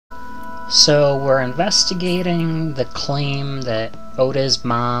So we're investigating the claim that Oda's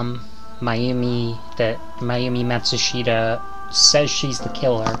mom, Mayumi Matsushita, says she's the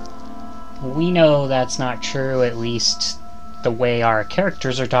killer. We know that's not true, at least the way our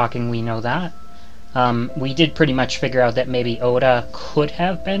characters are talking, we know that. We did pretty much figure out that maybe Oda could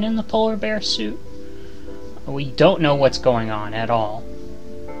have been in the polar bear suit. We don't know what's going on at all.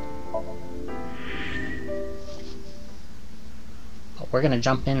 But we're gonna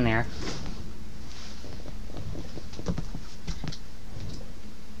jump in there.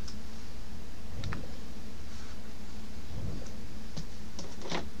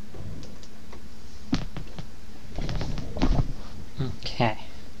 Okay.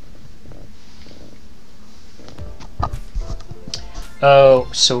 Oh,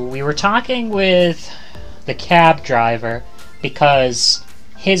 so we were talking with the cab driver because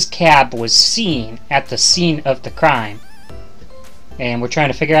his cab was seen at the scene of the crime. And we're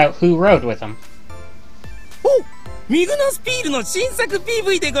trying to figure out who rode with him. Oh, Miguno Spiel no shinsaku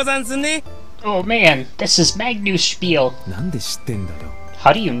PV de gozansu ne. Oh man, this is Magnus Spiel.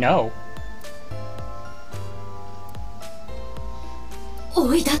 How do you know?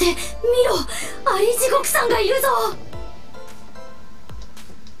 Oi, Tate, miro! Ari Jigoku-san ga iru zo!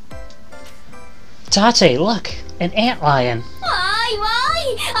 Tate, look! An antlion! Wai,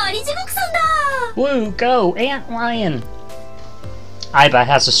 wai! Ari Jigoku-san da! Woo, go! Antlion! Aiba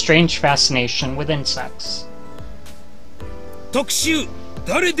has a strange fascination with insects. Tokushu,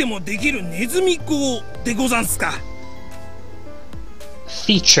 dare demo dekiru nezumi-go de gozansu ka?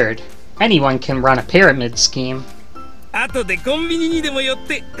 Featured. Anyone can run a pyramid scheme. I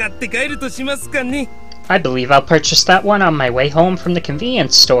believe I'll purchase that one on my way home from the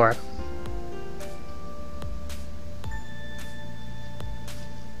convenience store.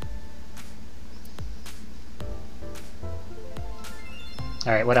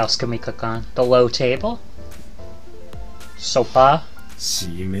 Alright, what else can we click on? The low table. Sofa.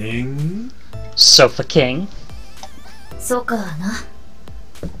 Sofa King.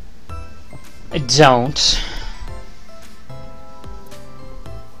 Don't.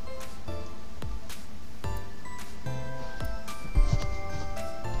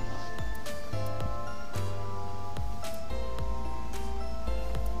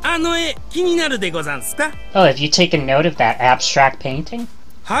 Oh, have you taken note of that abstract painting?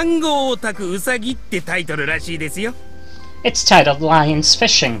 It's titled Lions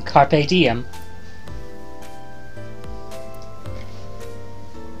Fishing, Carpe Diem.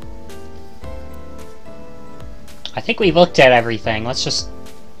 I think we've looked at everything. Let's just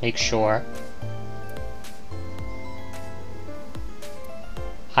make sure.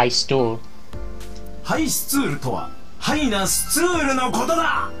 High stool.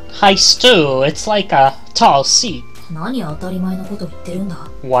 High stool, it's like a tall seat. Why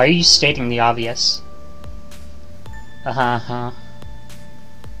are you stating the obvious? About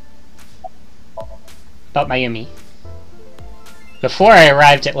Mayumi. Before I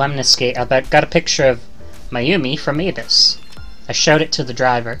arrived at Lemnis Gate, I got a picture of Mayumi from Abyss. I showed it to the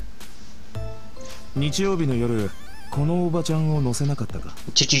driver. Did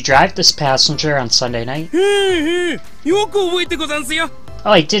you drive this passenger on Sunday night? Oh,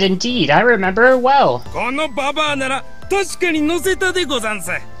 I did indeed. I remember her well. The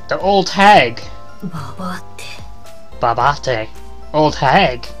old hag. Babate. Old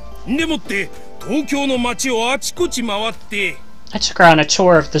hag. I took her on a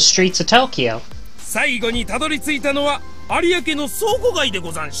tour of the streets of Tokyo.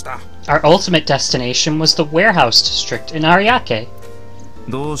 Our ultimate destination was the warehouse district in Ariake.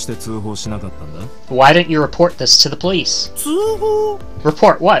 Why didn't you report this to the police?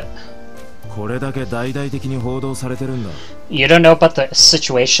 Report what? You don't know about the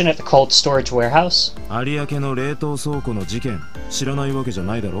situation at the cold storage warehouse? It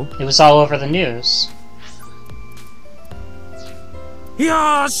was all over the news.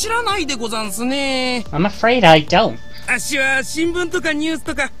 I'm afraid I don't.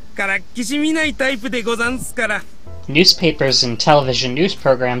 Newspapers and television news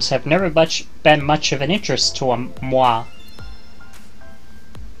programs have never been much of an interest to moi.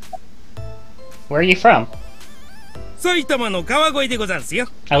 Where are you from? I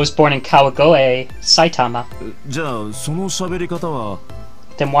was born in Kawagoe, Saitama.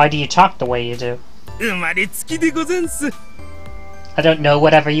 Then why do you talk the way you do? I don't know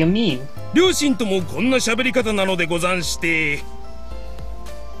whatever you mean.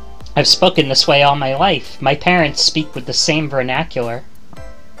 I've spoken this way all my life. My parents speak with the same vernacular.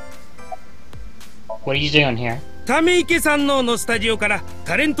 What are you doing here? ため池山王のスタジオから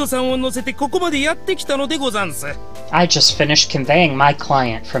タレントさんを乗せてここまでやってきたのでござんす。I just finished conveying my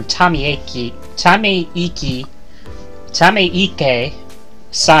client from Tameike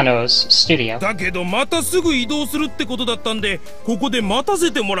Sano's studio. だけどまたすぐ移動するってことだったんで、ここで待たせ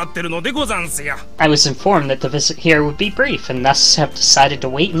てもらってるのでござんすよ。I was informed that the visit here would be brief, and thus have decided to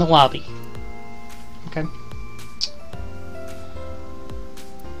wait in the lobby. Okay.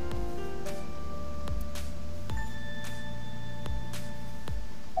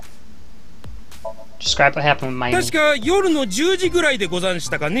 Describe what happened with Mayumi. 確か夜の10時ぐらいでござんし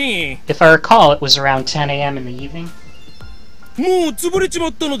たかね。 If I recall, it was around 10 a.m. in the evening. もう潰れちま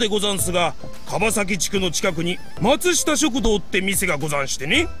ったのでござんすが、川崎地区の近くに松下食堂って店がござんして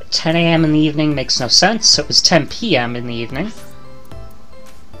ね。10 a.m. in the evening makes no sense, so it was 10 p.m. in the evening.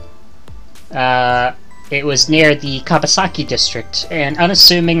 It was near the Kawasaki district, an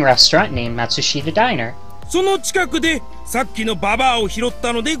unassuming restaurant named Matsushita Diner. その近くでさっきのババアを拾っ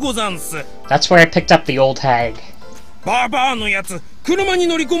たのでござんす。 That's where I picked up the old hag. ババアのやつ、車に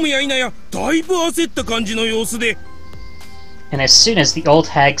乗り込むや否や、だいぶ焦った感じの様子で。And as soon as the old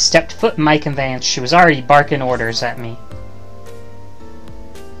hag stepped foot in my conveyance, she was already barking orders at me.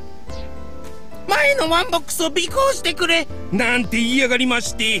 前のワンボックスを尾行してくれなんて言いやがりま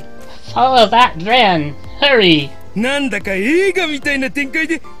して。 Follow that van! Hurry! なんだか映画みたいな展開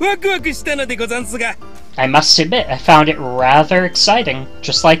でワクワクしたのでござんすが。 I must admit, I found it rather exciting,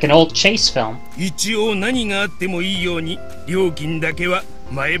 just like an old chase film. 一応何があってもいいように、料金だけは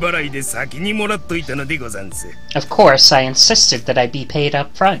前払いで先にもらっといたのでござんす。 Of course, I insisted that I be paid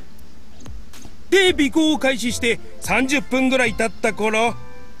up front. で、尾行を開始して30分ぐらい経った頃、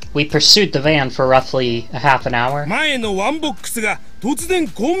 We pursued the van for roughly a half an hour. 前のワンボックスが突然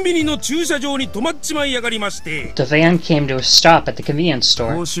コンビニの駐車場に止まっちまいやがりまして。 The van came to a stop at the convenience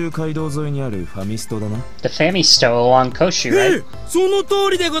store. 甲州街道沿いにあるファミストだな。 The Famisto along Koshu, right? その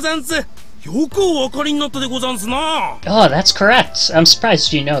通りでござんす。よくお分かりになったでござんすな。 Oh, that's correct. I'm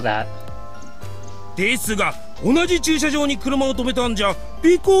surprised you know that. ですが、同じ駐車場に車を止めたんじゃ、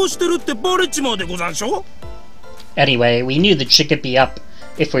尾行してるってバレちまうでござんしょ。 Anyway, we knew that she could be up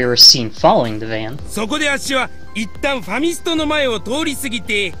if we were seen following the van. そこであっしは一旦ファミストの前を通り過ぎ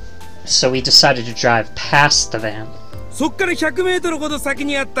て、 So we decided to drive past the van. そっから100メートルほど先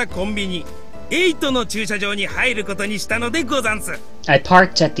にあったコンビニ8の駐車場に入ることにしたのでござんす。 I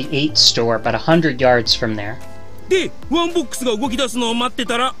parked at the 8 store about 100 yards from there. で、ワンボックスが動き出すのを待って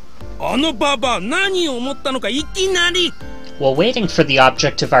たら、あのババア何を思ったのかいきなり。 While waiting for the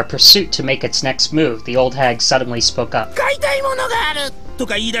object of our pursuit to make its next move, the old hag suddenly spoke up. 買いたいものがあると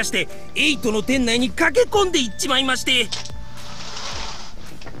か言い出して8の店内に駆け込んでいっちまいまして。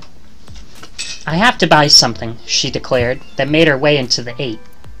 I have to buy something, she declared, then made her way into the 8.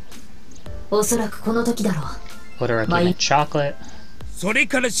 おそらくこの時だろう。 Order a game of chocolate. それ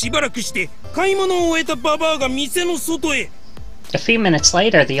からしばらくして買い物を終えたババアが店の外へ。 A few minutes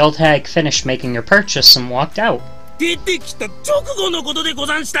later, the old hag finished making her purchase and walked out. 出てきた直後のことでご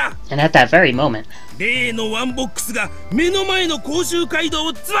ざんした。 And at that very moment, 例のワンボックスが目の前の甲州街道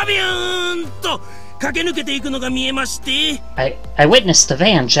をつばびゅーんと駆け抜けていくのが見えまして、 I witnessed the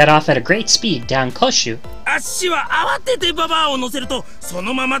van jet off at a great speed down Koshu. あっしは慌ててババアを乗せるとそ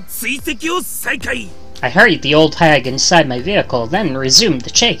のまま追跡を再開。 I hurried the old hag inside my vehicle, then resumed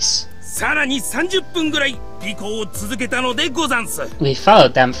the chase. さらに30分ぐらい尾行を続けたのでござんす。 We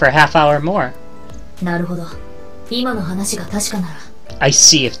followed them for a half hour more. なるほど。今の話が確かなら、 I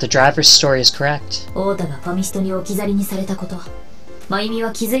see if the driver's story is correct. 太田がファミストに置き去りにされたこと、真由美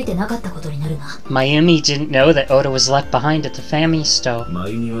は気づいてなかったことになるな。 Mayumi didn't know that Oda was left behind at the Famisto. 真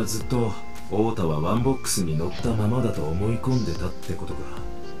由美はずっと太田はワンボックスに乗ったままだと思い込んでたってことか。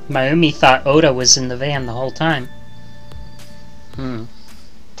 Mayumi thought Oda was in the van the whole time.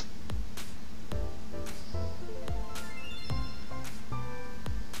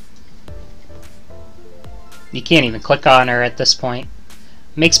 You can't even click on her at this point.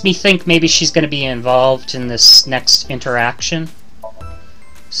 Makes me think maybe she's going to be involved in this next interaction.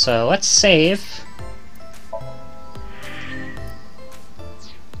 So let's save.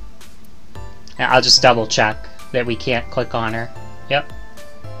 I'll just double check that we can't click on her. Yep.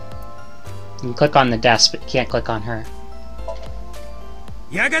 You can click on the desk, but you can't click on her.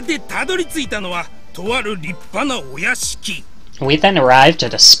 やがてたどり着いたのはとある立派なお屋敷。 We then arrived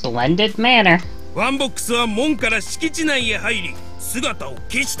at a splendid manor. ワンボックスは門から敷地内へ入り姿を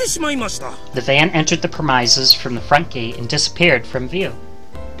消してしまいました。 The van entered the premises from the front gate and disappeared from view.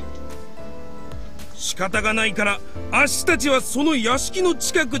 仕方がないからあっしたちはその屋敷の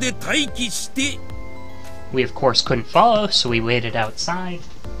近くで待機して、 We of course couldn't follow, so we waited outside.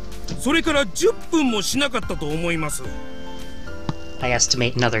 それから10分もしなかったと思います。 I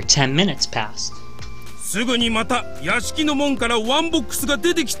estimate another 10 minutes passed. すぐにまた屋敷の門からワンボックスが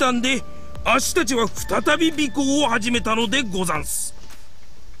出てきたんで、あしたちは再び尾行を始めたのでござんす。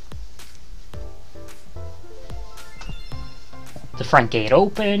The front gate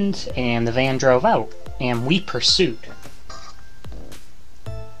opened, and the van drove out, and we pursued.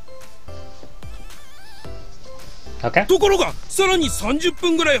 Okay. ところがさらに30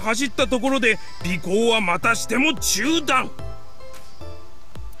分ぐらい走ったところで尾行はまたしても中断。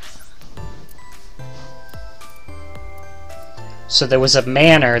So there was a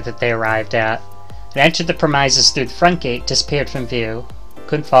manor that they arrived at. It entered the premises through the front gate, disappeared from view.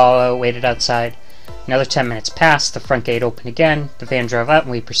 Couldn't follow, waited outside. Another 10 minutes passed, the front gate opened again, the van drove out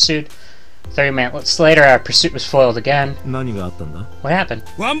and we pursued. 30 minutes later, our pursuit was foiled again. 何があったんだ？ What happened?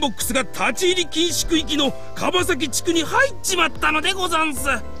 ワンボックスが立ち入り禁止区域の川崎地区に入っちまったのでござんす。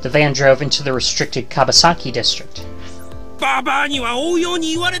 The van drove into the restricted Kabasaki district. ババアには追うよう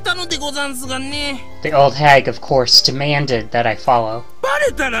に言われたのでござんすがね。 The old hag, of course, demanded that I follow. バ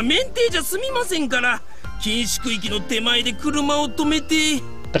レたら免停じゃ済みませんから、禁止区域の手前で車を止めて。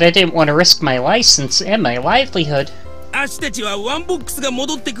But I didn't want to risk my license and my livelihood. あしたちはワンボックスが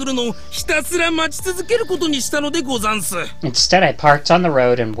戻ってくるのをひたすら待ち続けることにしたのでござんす。 Instead, I parked on the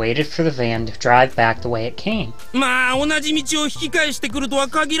road and waited for the van to drive back the way it came. まあ同じ道を引き返してくるとは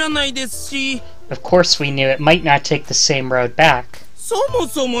限らないですし。 Of course, we knew it might not take the same road back. そも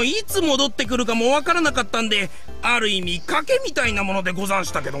そもいつ戻ってくるかもわからなかったんで、ある意味賭けみたいなものでござん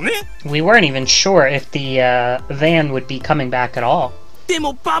したけどね。 We weren't even sure if the van would be coming back at all. で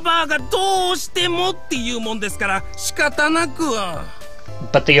もババアがどうしてもっていうもんですから仕方なくは。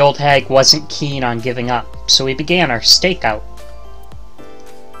 But the old hag wasn't keen on giving up, so we began our stakeout.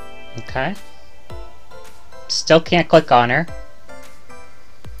 Okay. Still can't click on her.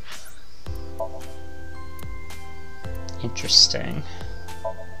 Interesting.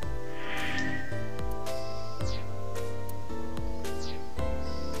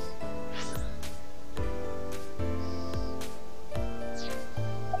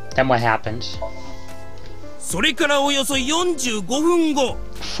 Then what happened? それからおよそ45分後、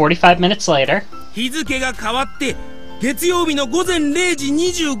 45 minutes later, 日付が変わって月曜日の午前0時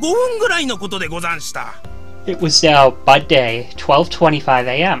25分ぐらいのことでござんした。 it was now Bud Day, 12:25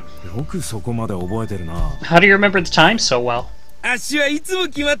 a.m. よくそこまで覚えてるな。 How do you remember the time so well? あっしはいつも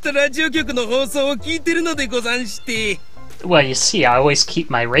決まったラジオ局の放送を聞いてるのでござんして。 Well, you see, I always keep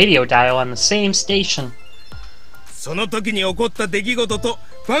my radio dial on the same station. その時に起こった出来事と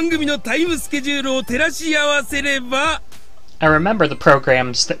番組のタイムスケジュールを照らし合わせれば、 I remember the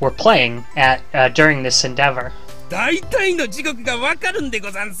programs that were playing at during this endeavor. 大体の時刻がわかるんで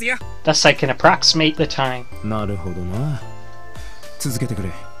ござんすよ。 Thus, I can approximate the time. なるほどな。続けてくれ。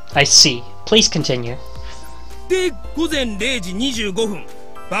 I see. Please continue. で、午前0時25分、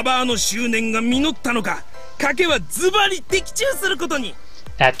ババアの執念が実ったのか、賭けはズバリ的中することに。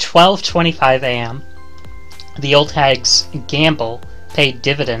 At 12:25 a.m., the old hag's gamble paid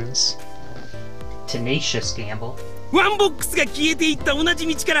dividends. Tenacious gamble. ワンボックスが消えていった同じ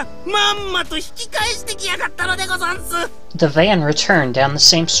道からまんまと引き返してきやがったのでござんす。 The van returned down the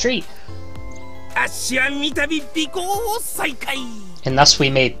same street, あっしは三度尾行を再開。 and thus we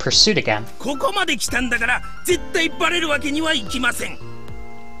made pursuit again. ここまで来たんだから絶対バレるわけにはいきません。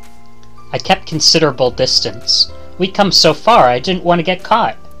 I kept considerable distance. We'd come so far, I didn't want to get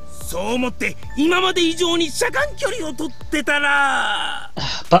caught. そう思って今まで以上に車間距離を取ってたら、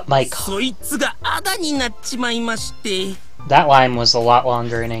 But my そいつがあだになっちまいまして。 that line was a lot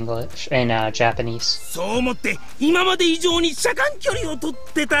longer in English, in Japanese. そう思って今まで以上に車間距離を取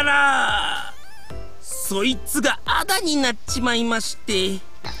ってたら、そいつがあだになっちまいまして。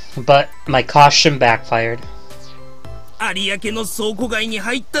 But my caution backfired. 有明の倉庫街に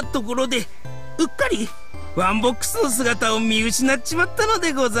入ったところでうっかりワンボックスの姿を見失っちまったの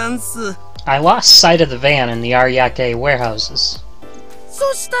でござんす。 I lost sight of the van in the Ariake warehouses.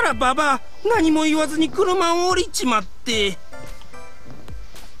 そしたらババア何も言わずに車を降りちまって。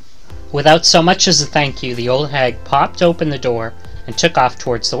 Without so much as a thank you, the old hag popped open the door and took off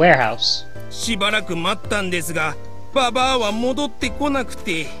towards the warehouse. しばらく待ったんですがババアは戻ってこなく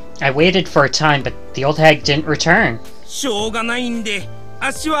て。 I waited for a time, but the old hag didn't return. しょうがないんであ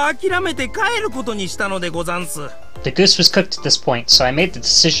っしは諦めて帰ることにしたのでござんす。 The goose was cooked at this point, so I made the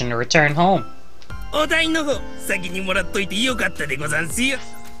decision to return home. お代の方先にもらっといてよかったでござんすよ。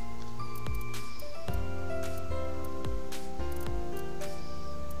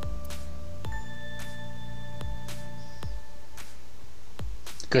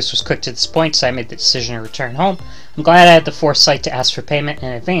 The goose was cooked at this point, so I made the decision to return home. I'm glad I had the foresight to ask for payment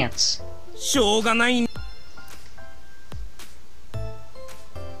in advance. しょうがないん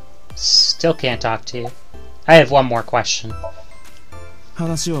Still can't talk to you. I have one more question.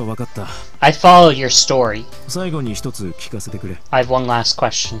 話は分かった。 I follow your story. 最後に一つ聞かせてくれ。 I have one last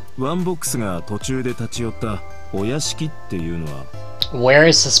question. ワンボックスが途中で立ち寄ったお屋敷っていうのは Where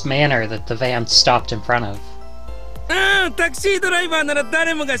is this manor that the van stopped in front of? タクシードライバーなら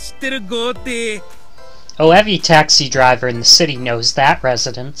誰もが知ってる豪邸。 Oh, every taxi driver in the city knows that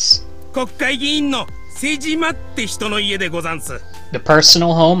residence. 国会議員の瀬島って人の家でござんす。 The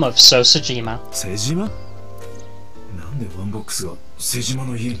personal home of Sosajima. 瀬島？なんでワンボックスが瀬島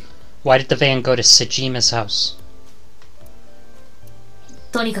の家に？ Why did the van go to Sajima's house?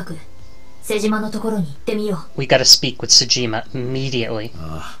 とにかく瀬島のところに行ってみよ We gotta speak with Sajima immediately.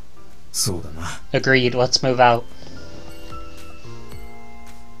 ああ、そうだな。 Agreed, let's move out.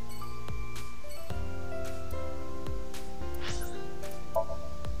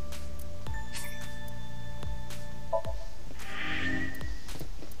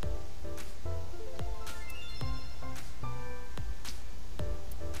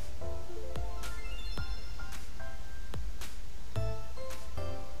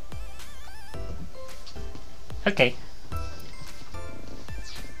 Okay.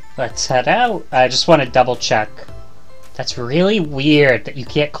 Let's head out. I just want to double check. That's really weird that you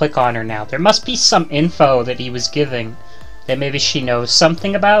can't click on her now. There must be some info that he was giving that maybe she knows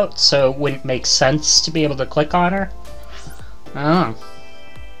something about, so it wouldn't make sense to be able to click on her. Oh.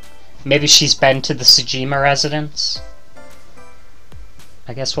 Maybe she's been to the Sujima residence?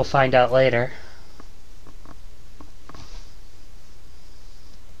 I guess we'll find out later.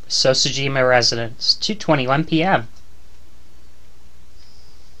 Sosajima residence, 2:21 p.m.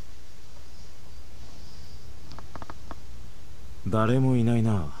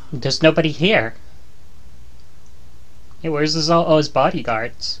 There's nobody here. Hey, where's his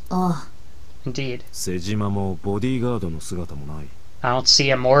bodyguards? う。ああ、 Indeed. 瀬島もボディーガードの姿もない。 I don't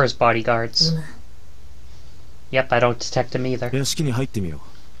see him or his う bodyguards. む。 Yep, I don't detect him either. 屋敷に入ってみよ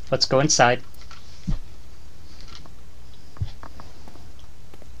う。 Let's go inside.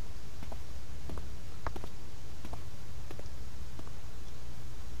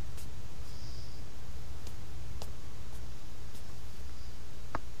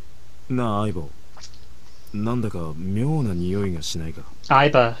なあ、相棒。なんだか妙な匂いがしないか。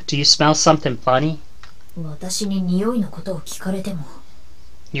 Aiba, do you smell something funny? 私に匂いのことを聞かれても。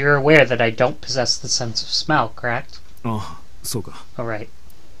 You're aware that I don't possess the sense of smell, correct? ああ、そうか。 Alright.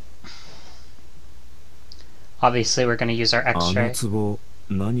 Obviously, we're gonna use our あの X-ray. 壺、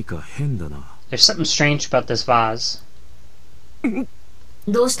何か変だな。 There's something strange about this vase.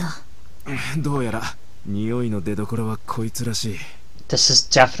 どうした？どうやら、匂いの出所はこいつらしい。 This is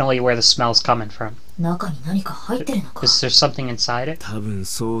definitely where the smell's coming from. 中に何か入ってるのか？ Is there something inside it? 多分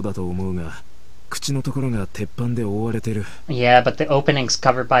そうだと思うが、口のところが鉄板で覆われてる。 Yeah, but the opening's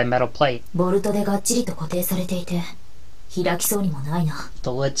covered by a metal plate. ボルトでがっちりと固定されていて、開きそうにもないな。 The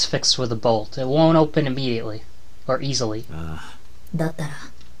lid's fixed with a bolt. It won't open immediately. Or easily. ああ。だったら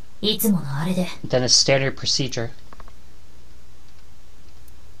いつものあれで。 Then a standard procedure.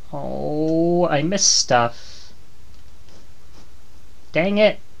 Oh, I missed stuff. Dang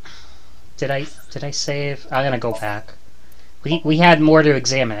it. Did I save? I'm gonna go back. We had more to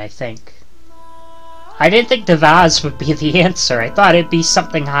examine, I think. I didn't think the vase would be the answer. I thought it'd be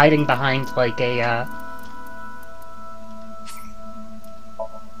something hiding behind like a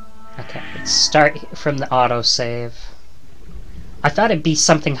Okay, let's start from the autosave. I thought it'd be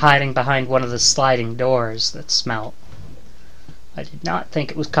something hiding behind one of the sliding doors that smelled. I did not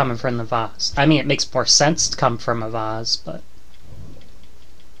think it was coming from the vase. I mean, it makes more sense to come from a vase, but...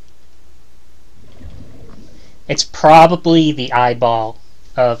 It's probably the eyeball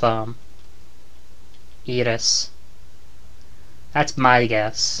of, Iris. That's my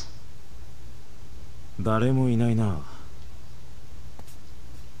guess. 誰もいないな。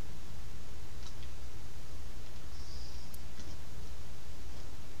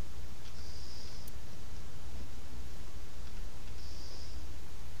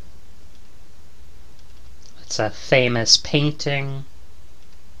 It's a famous painting.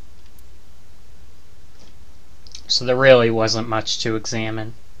 So there really wasn't much to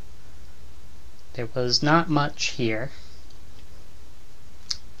examine. There was not much here.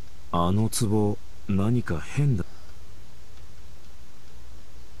 あの壺、何か変だ。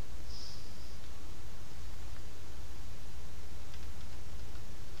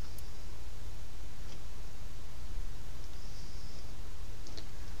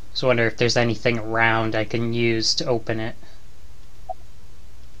 So I wonder if there's anything around I can use to open it.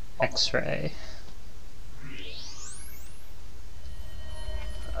 X-ray.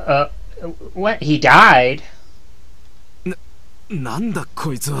 What? He died? なんだ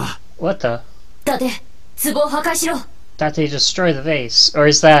こいつは。 What the? 立て、壺を破壊しろ。 That they destroy the vase. Or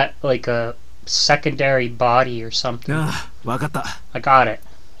is that like a secondary body or something? ああ、わかった。 I got it.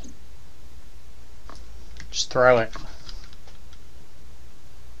 Just throw it.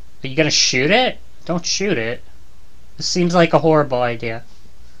 Are you gonna shoot it? Don't shoot it. This seems like a horrible idea.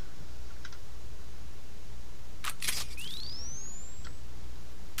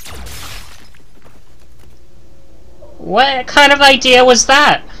 What kind of idea was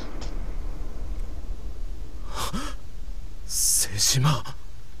that? 瀬島。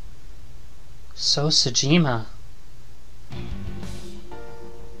 So Sejima.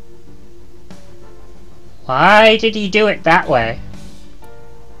 Why did he do it that way?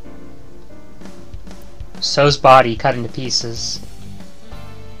 So's body cut into pieces.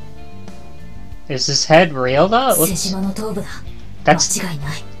 Is his head real though? It 瀬 looks, 島の頭部だ。 that's 間違い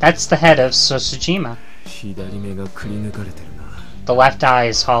ない。 that's the head of Sosujima. 左目がくり抜かれてるな。 The left eye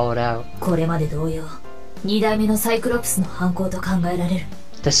is hollowed out. これまで同様、2代目のサイクロプスの犯行と考えられる。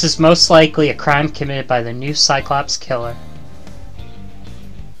 This is most likely a crime committed by the new Cyclops killer.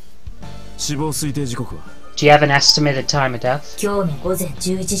 死亡推定時刻は？ Do you have an estimated time of death? 今日の午前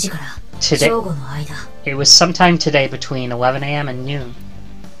11時から Today. 正午の間。 It was sometime today between 11 a.m. and noon.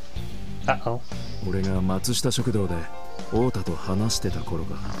 Uh-oh. 俺が松下食堂で太田と話してた頃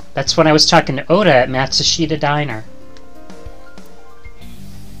か。 That's when I was talking to Oda at Matsushita Diner.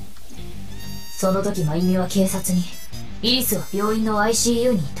 その時真由美は警察に、イリスは病院の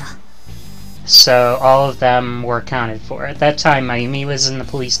ICU にいた。 So all of them were accounted for. At that time, Mayumi was in the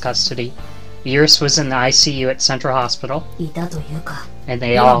police custody. Iris was in the ICU at Central Hospital. いたというか、 And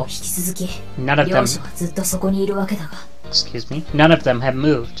they 今も all, 引き続き、 none of 両 them, 者はずっとそこにいるわけだが。 excuse me, none of them have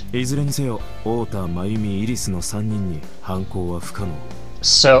moved. いずれにせよ、太田、真由美、イリスの3人に犯行は不可能。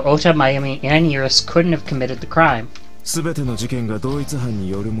 So Ota, Mayumi, and Iris couldn't have committed the crime. すべての事件が同一犯に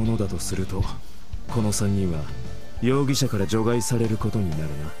よるものだとすると、この3人は容疑者から除外されることになるな。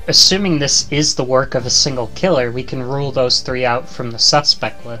 Assuming this is the work of a single killer, we can rule those three out from the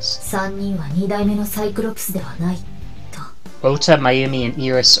suspect list. 3人は2代目のサイクロプスではないと。 Ota, Mayumi, and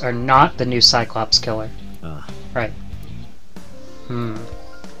Iris are not the new Cyclops killer. ああ。 Right.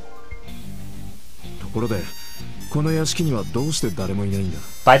 ところで、この屋敷にはどうして誰もいないんだ？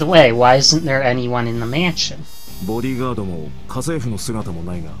 By the way, why isn't there anyone in the mansion? ボディーガードも家政婦の姿も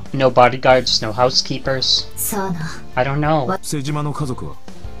ないが、 No bodyguards, no housekeepers. さあな、 I don't know. 瀬島の家族は？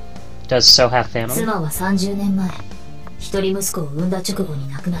 Does So have family? 妻は30年前、一人息子を産んだ直後に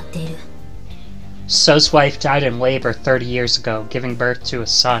亡くなっている。 So's wife died in labor 30 years ago, giving birth to a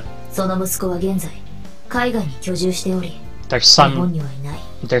son. その息子は現在、海外に居住しており、 Their 日本 son, にはいない。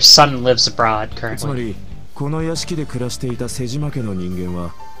 their son lives abroad つま currently. り、この屋敷で暮らしていた瀬島家の人間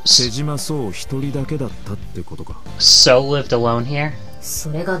は、瀬島壮一人だけだったってことか。 So lived alone here?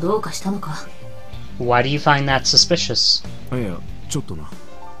 それがどうかしたのか。 Why do you find that suspicious? いや、ちょっとな。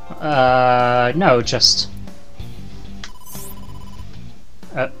No, just...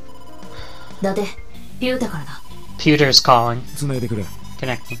 だって、ピュータからだ。 Pewter's calling. 繋いでくれ。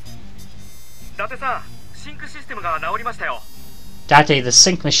 Connecting. 伊達さん、シンクシステムが直りましたよ。 Date, the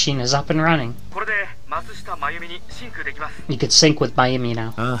sync machine is up and running. これで松下真由美にシンクできます。 You could sync with Mayumi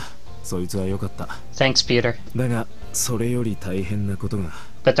now. ああ、そいつはよかった。 Thanks, Pewter. だが、それより大変なことが。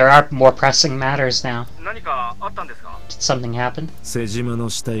 But there are more pressing matters now. 何かあったんですか？ Did something happen? 瀬島の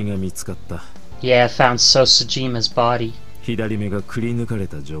死体が見つかった。 Yeah, I found Sosujima's body, 左目がくり抜かれ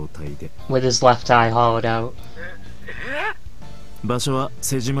た状態で。 with his left eye hollowed out. 場所は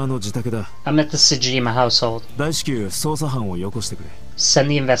瀬島の自宅だ。 I'm at the Sejima household. 大至急捜査班をよこしてくれ。 Send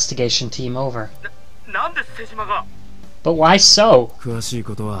the investigation team over. なんで瀬島が？ But why so? 詳しい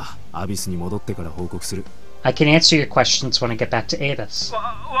ことはアビスに戻ってから報告する。 I can answer your questions when I get back to Abyss.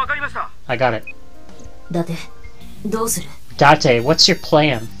 わかりました。 I got it. だって、どうする？ Date, what's your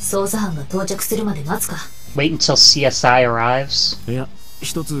plan? 捜査班が到着するまで待つか。 Wait until CSI arrives? いや、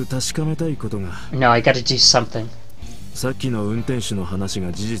一つ確かめたいことが。 No, I gotta do something. さっきの運転手の話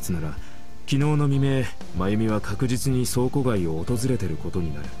が事実なら、昨日の未明、真由美は確実に倉庫街を訪れてること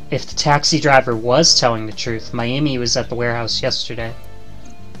になる。 If the taxi driver was telling the truth, Mayumi was at the warehouse yesterday.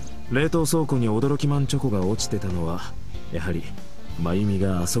 冷凍倉庫に驚きマンチョコが落ちてたのは、やはり真由美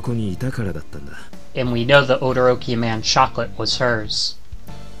があそこにいたからだったんだ。And we know the Odoroki man chocolate was hers.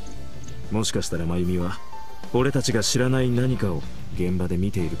 もしかしたら真由美は、俺たちが知らない何かを現場で見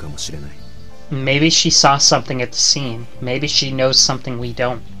ているかもしれない。Maybe she saw something at the scene. Maybe she knows something we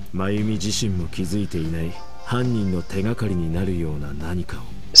don't. 真由美自身も気づいていない犯人の手がかりになるような何かを。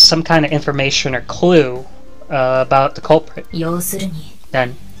Some kind of information or clue about the culprit. 要するに、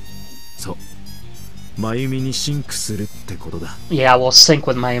 Then, そう。真由美にシンクするってことだ。 yeah, we'll sync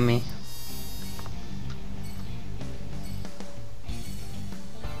with Mayumi.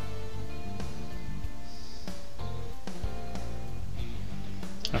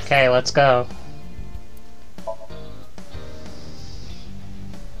 Okay, let's go.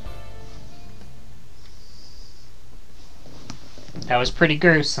 That was pretty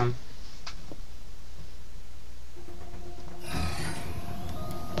gruesome.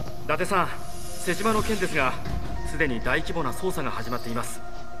 伊達さん、瀬島の件ですが、すでに大規模な捜査が始まっています。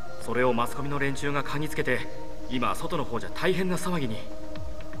それをマスコミの連中が嗅ぎつけて、今外の方じゃ大変な騒ぎに。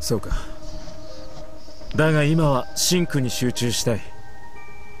そうか。だが今はシンクに集中したい。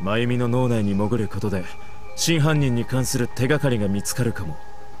真由美の脳内に潜ることで真犯人に関する手がかりが見つかるかも。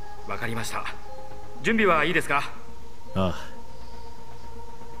わかりました。準備はいいですか？ああ。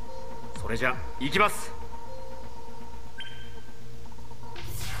それじゃ行きます。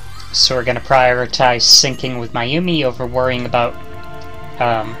 So we're gonna prioritize syncing with Mayumi over worrying about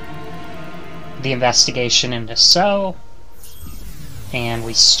the investigation into So. And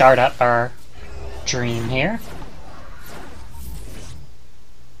we start up our dream here.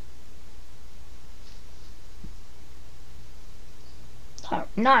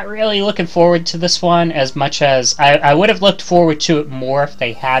 Not really looking forward to this one as much as I would have looked forward to it more if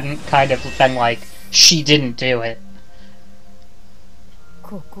they hadn't kind of been like, she didn't do it.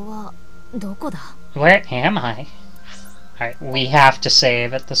 Where am I? Alright, we have to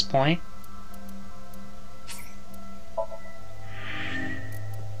save at this point.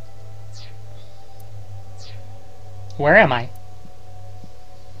 Where am I?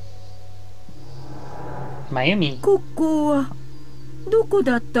 Mayumi. ここはどこ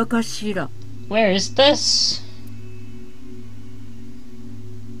だったかしら。 Where is this?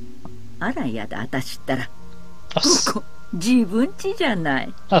 あらやだ、あたしったら。 Oh, ここ自分家じゃな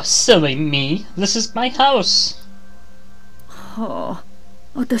い。 oh, silly me. This is my house. は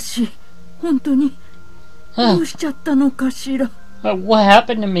あ、あたし本当にどうしちゃったのかしら。 What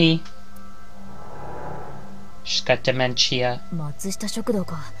happened to me? She's got dementia. 松下食堂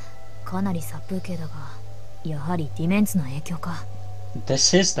か。かなり殺風景だが、やはりディメンツの影響か。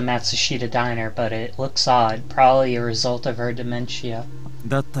 This is the Matsushita diner, but it looks odd. Probably a result of her dementia.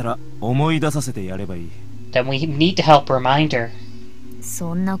 だったら思い出させてやればいい。 Then we need to help remind her.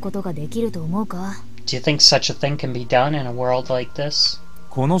 そんなことができると思うか？ Do you think such a thing can be done in a world like this?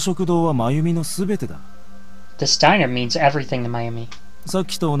 この食堂は真由美のすべてだ。 This diner means everything to Mayumi. さっ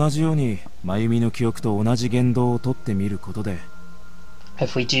きと同じように真由美の記憶と同じ言動をとってみることで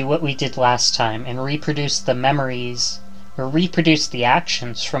If we do what we did last time and reproduce the memories, or reproduce the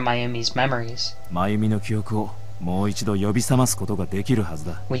actions from Mayumi's memories, 真由美の記憶をもう一度呼び覚ますことができるはず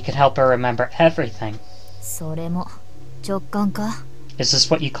だ。 we could help her remember everything. それも直感か？ Is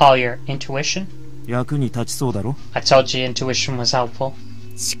this what you call your intuition? 役に立ちそうだろ。 I told you intuition was helpful.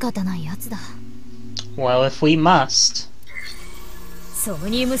 仕方ないやつだ。 Well, if we must. ソ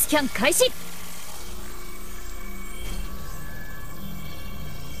ムニウムスキャン開始。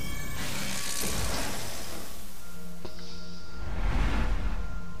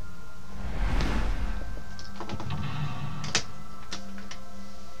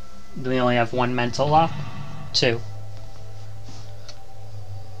 Do we only have one mental lock? Two.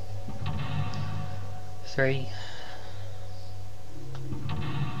 3.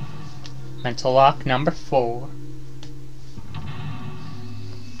 Mental lock number 4.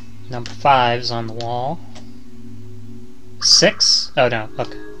 Number 5's on the wall. 6? Oh no,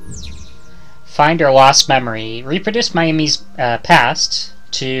 okay. Find her lost memory. Reproduce Mayumi's past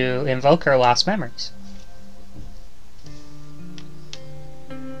to invoke her lost memories.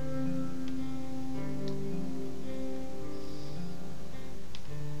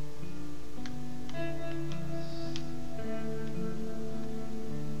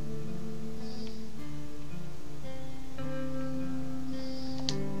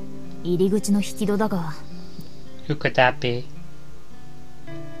 Who could that be?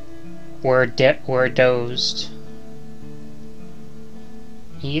 We're dozed.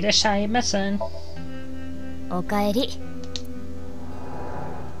 いらっしゃいません。おかえり。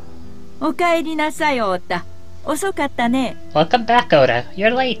おかえりなさい、太田。遅かったね。 Welcome back, Oda.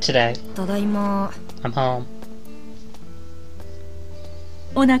 You're late today. ただいま。 I'm home.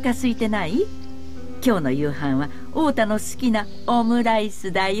 お腹空いてない？今日の夕飯は太田の好きなオムライ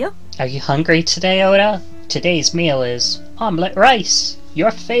スだよ。 Are you hungry today, Oda? Today's meal is omelet rice.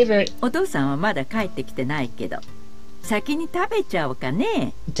 Your favorite. お父さんはまだ帰ってきてないけど、先に食べちゃおうか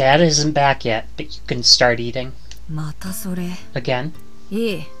ね。 Dad isn't back yet, but you can start eating. またそれ。 Again?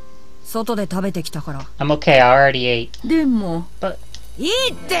 いい。外で食べてきたから。 I'm okay, I already ate. でも。But いい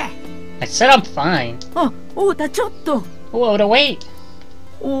って。 I said I'm fine. あ、太田ちょっと。Oh, Oda, wait.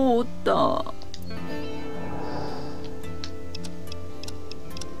 太田。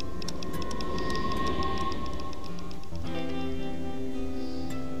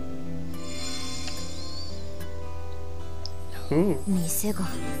Ooh. 店が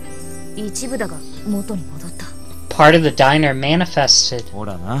一部だが元に戻った。 Part of the diner manifested. ほ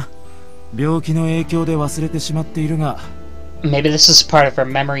らな、病気の影響で忘れてしまっているが、 Maybe this is part of her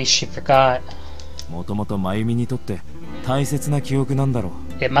memory she forgot. もともと真由美にとって大切な記憶なんだろ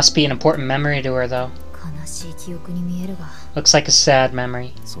う。 It must be an important memory to her, though. 悲しい記憶に見えるが。 Looks like a sad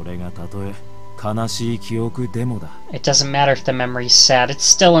memory. それがたとえ悲しい記憶でもだ。 It doesn't matter if the memory's sad, it's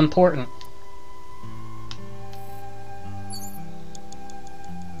still important.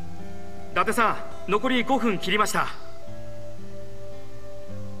 伊達さん、残り5分切りました。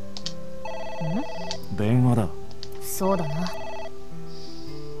電話だ。そうだな。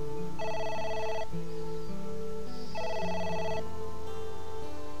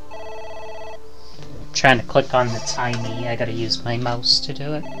 Trying to click on the tiny, I gotta use my mouse to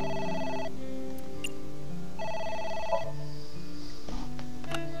do it.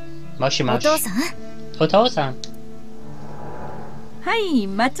 Moshi お moshi. 父さん、 Oto-san. はい、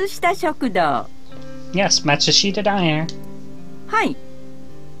松下食堂。 Yes, Matsushita Diner. はい。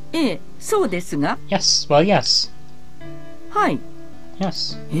ええ、そうですが。 Yes, well, yes. はい。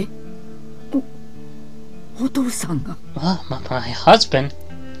 Yes. お父さんが。 Well, my husband.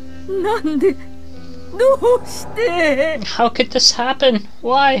 なんで、どうして。 How could this happen?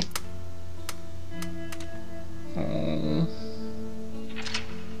 Why? Oh.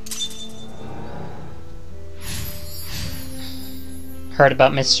 Heard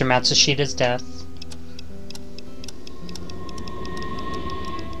about Mr. Matsushita's death.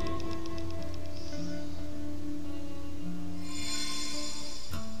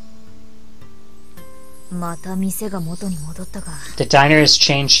 The diner has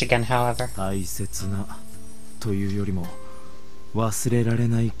changed again, however. 大切なというよりも忘れられ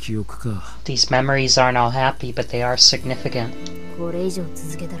ない記憶か。 These memories aren't all happy, but they are significant. これ以上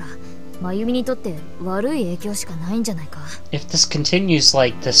続けたら、真由美にとって悪い影響しかないんじゃないか。 If this continues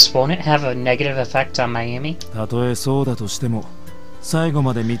like this, won't it have a negative effect on Mayumi? たとえそうだとしても、最後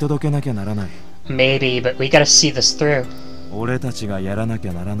まで見届けなきゃならない。 Maybe, but we gotta see this through. 俺たちがやらなき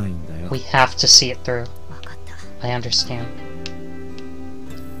ゃならないんだよ。 We have to see it through. わかった。 I understand.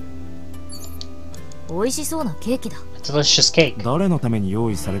 美味しそうなケーキだ。 A delicious cake. 誰のために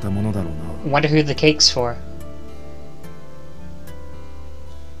用意されたものだろうな。 Wonder who the cake's for.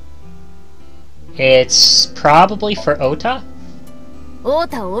 It's probably for Ota? オー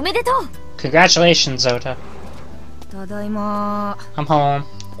タおめでとう。 Congratulations, Ota. ただいま。 I'm home.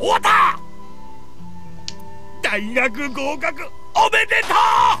 終わった。大学合格おめでとう。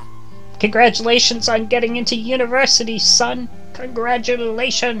 Congratulations on getting into university, son.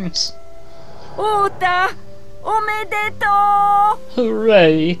 Congratulations. オータ、おめでとう。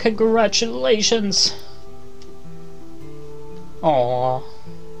 Hooray. Congratulations. Aww.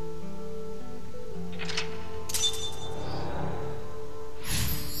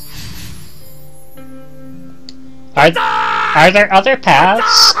 Are there other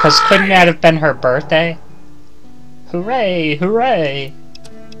paths? Because couldn't that have been her birthday? Hooray! Hooray!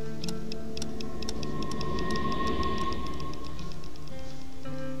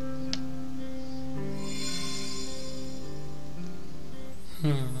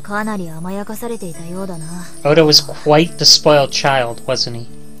 Hmm. かなり甘やかされていたようだな。 Oda was quite the spoiled child, wasn't he?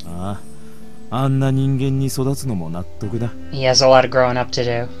 ああ、あんな人間に育つのも納得だ。 He has a lot of growing up to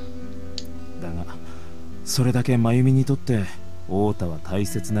do. だが、それだけ真由美にとって太田は大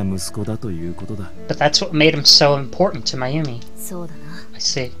切な息子だということだ。 But that's what made him so important to Mayumi. そうだな。 I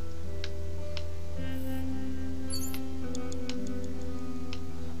see.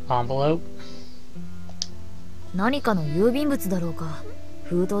 Envelope. 何かの郵便物だろうか。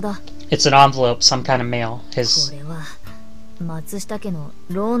封筒だ。 It's an envelope, some kind of mail. こ His. れは松下家の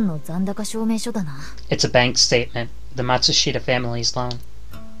ローンの残高証明書だな。 It's a bank statement. The Matsushita family's loan.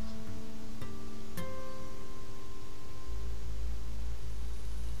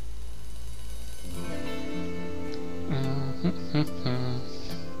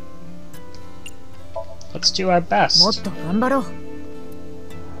 Let's do our もっ best. と頑張ろう。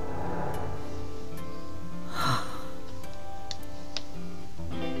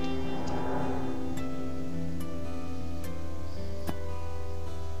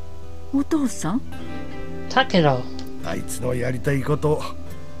お父さん、 Takedo, あいつのやりたいこと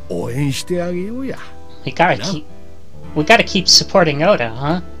応援してあげようや。 we gotta keep supporting Oda,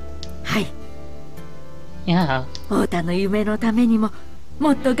 huh? はい。 Yeah. オータの夢のためにも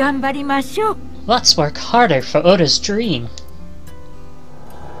もっと頑張りましょう。 Let's work harder for Oda's dream.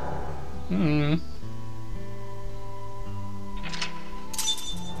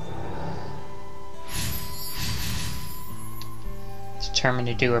 Determined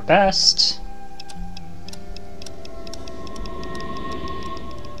to do her best.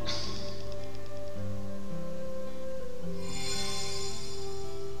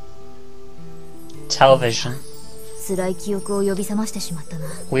 television. 辛い記憶を呼び覚ましてしまったな。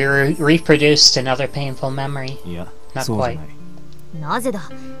 We reproduced another painful memory. いや Not そうじゃない quite. なぜだ。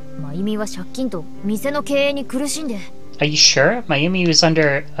真由美は借金と店の経営に苦しんで。 Are you sure? Mayumi was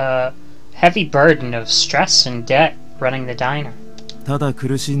under a heavy burden of stress and debt running the diner. ただ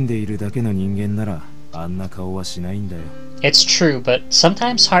苦しんでいるだけの人間ならあんな顔はしないんだよ It's true, but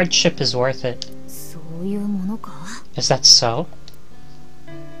sometimes hardship is worth it. そういうものか。 Is that so?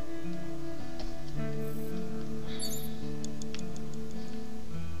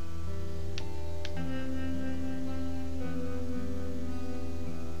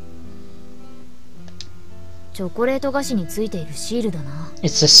 チョコレート菓子についているシールだな。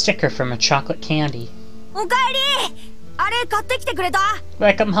 It's a sticker from a chocolate candy. おかえり。あれ買ってきてくれた。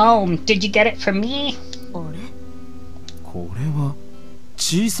 Welcome home. Did you get it from me? あれ。これは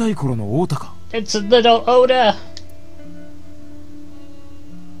小さい頃のオータか It's a little Oda.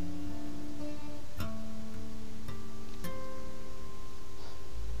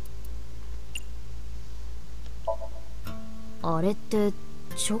 あれって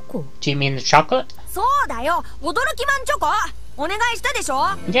チョコ？ Do you mean the chocolate? そうだよ。驚きマンチョコ。お願いしたでしょ。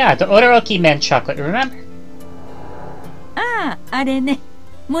 Yeah, the Odoroki Man chocolate, remember? ああ、あれね。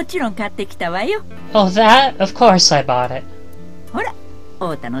もちろん買ってきたわよ。 Oh, that? Of course I bought it. ほら、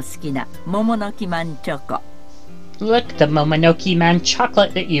太田の好きな桃の木マンチョコ。 Look, the Momonoki Man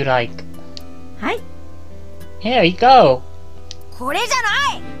chocolate that you like. はい。 Here you go. これじゃ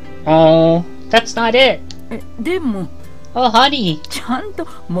ない。 Oh, that's not it. でも、 Oh, honey, ちゃんと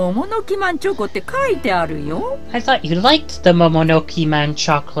桃の木マンチョコって書いてあるよ。 I thought you liked the Momonoki Man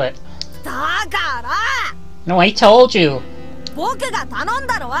chocolate. だから No, I told you. 僕が頼ん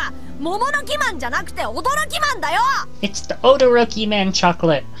だのは桃の木マンじゃなくて驚きマンだよ。 It's the Odoroki Man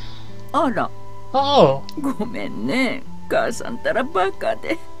chocolate. あら、 Oh, ごめんね。母さんたらバカ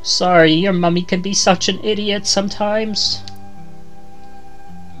で。 sorry, your mummy can be such an idiot sometimes.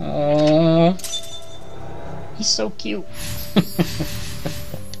 Oh, he's so cute.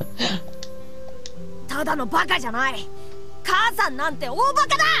 ただのバカじゃない。母さんなんて大バカ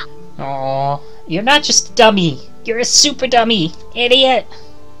だ。 Oh, you're not just a dummy. You're a super dummy, idiot.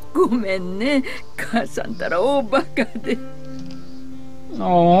 ごめんね。母さんたら大バカで。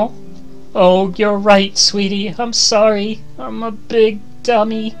 Oh, you're right, sweetie. I'm sorry. I'm a big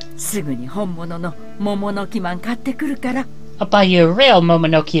dummy. すぐに本物の桃の木マン買ってくるから。 I'll buy you a real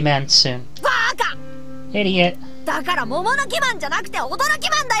Momonoki Man soon. バカ。 Idiot. だから桃の木マンじゃなくて驚き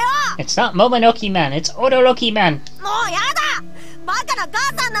マンだよ。 It's not Momonoki Man, it's Odoroki Man. もうやだ。バカな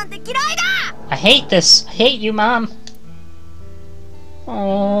母さんなんて嫌いだ。 I hate this. I hate you, Mom.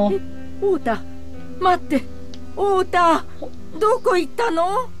 Oh, 太田、待って。太田、どこ行った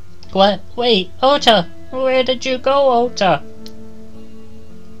の？ what? Wait, Ota. Where did you go, Ota?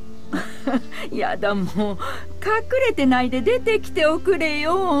 やだもう。隠れてないで出てきておくれ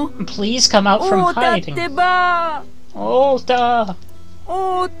よ。 Please come out from 太田って hiding. ば。 Ota.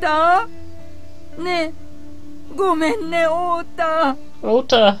 太田？ねえ、ごめんね、太田。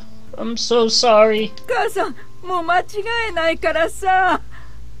 Ota, I'm so sorry. 母さん、もう間違えないからさ。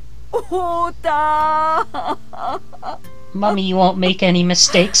太田。 Mommy, you won't make any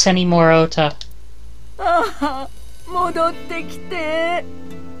mistakes anymore, Ota. ああ、戻ってきて。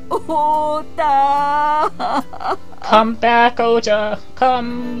太田。 Come back, Ota.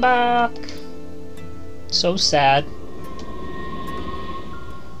 Come back. So sad.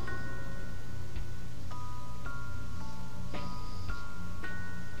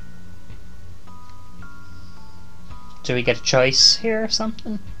 Do we get a choice here or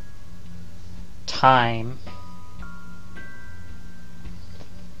something? Time.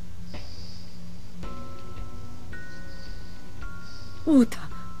 Ota.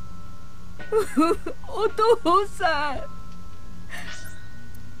 お父さ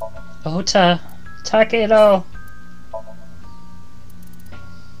ん。 Ota. Takedo.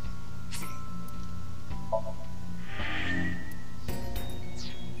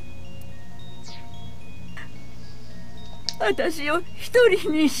 私を一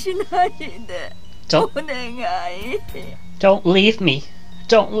人にしないで。 Don't お願い。 don't leave me.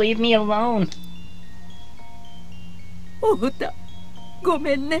 Don't leave me alone. 太田。ご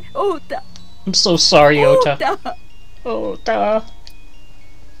めんね、太田。 I'm so sorry, 太 Ota. 田。 Ota.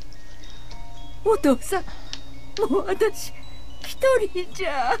 お父さん。もう私、一人じ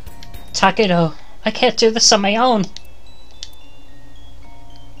ゃ。 Takedo. I can't do this on my own.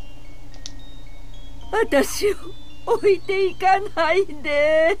 私を置いていかない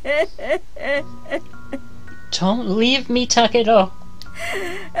で。 Don't leave me, Takedo.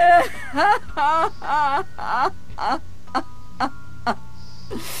 太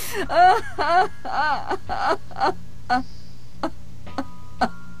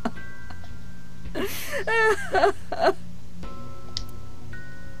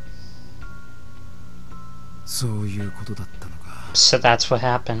そういうことだったのか。 So that's what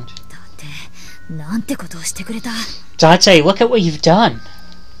happened. だってなんてことをしてくれた。 Date, look at what you've done.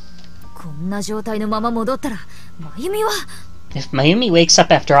 こんな状態のまま戻ったら真由美は。 If Mayumi wakes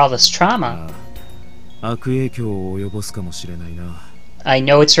up after all this trauma... 悪影響を及ぼすかもしれないな。 I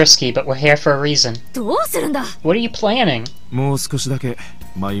know it's risky, but we're here for a reason. どうするんだ。 What are you planning? もう少しだけ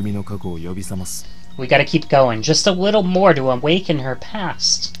真由美の過去を呼び覚ます。 We gotta keep going. Just a little more to awaken her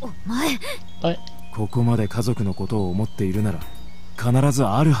past. お前。 But ここまで家族のことを思っているなら必ず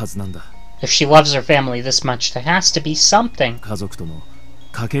あるはずなんだ。 if she loves her family this much, there has to be something. 家族との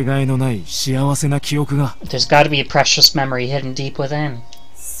かけがえのない幸せな記憶が。 There's gotta be a precious memory hidden deep within.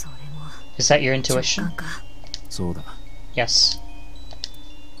 それも Is that your 直 intuition? 感か。そうだ。 Yes.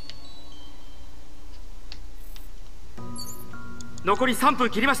 残り3分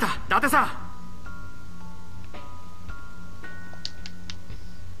切りました。伊達さん。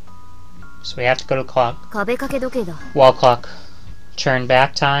 So we have to go to clock. 壁掛け時計だ。 Wall clock. Turn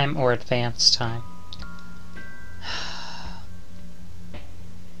back time or advance time.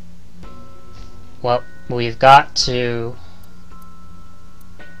 Well, we've got to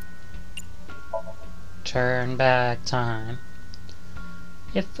turn back time.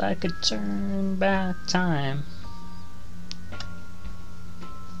 If I could turn back time.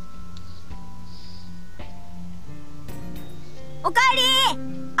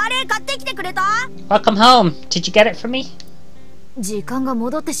 Welcome home. Did you get it for me? 時間が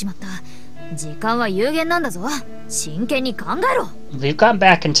戻ってしまった。時間は有限なんだぞ。真剣に考えろ。 We've gone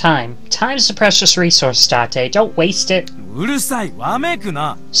back in time. Time's a precious resource, Date. Don't waste it. うるさい、わめく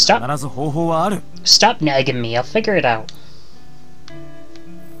な。 Stop. 必ず方法はある。 Stop nagging me. I'll figure it out.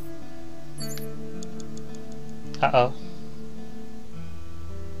 Uh-oh.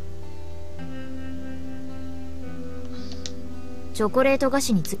 チョコレート菓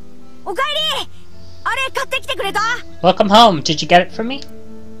子におかえり。あれ買ってきてくれた。 Welcome home. Did you get it for me?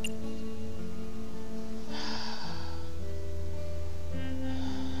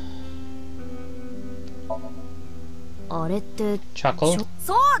 あれって Chocolate?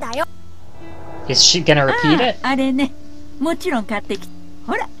 そうだよ。 Is she gonna repeat it? あれね、もちろん買ってき。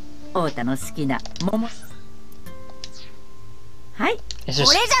ほら、太田の好きな桃。はい。 It's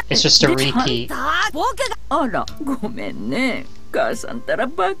just a repeat. 僕が。あら、ごめんね。母さんたら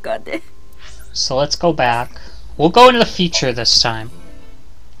バカで。 So let's go back. We'll go into the future this time.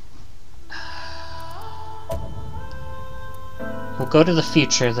 We'll go to the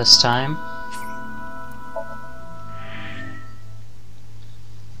future this time.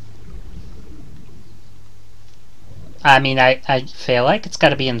 I mean, I feel like it's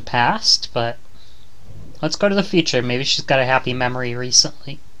gotta be in the past, but let's go to the future. Maybe she's got a happy memory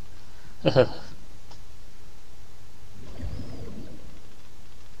recently. Ugh.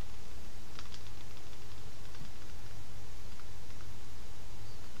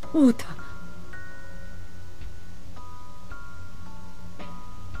 太田。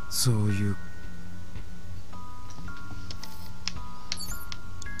そういう。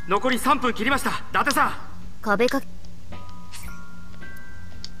残り3分切りました。伊達さん。壁か。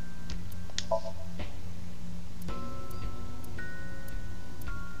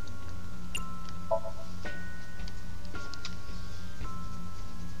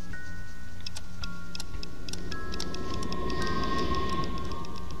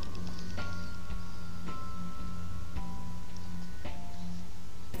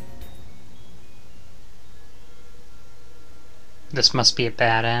This must be a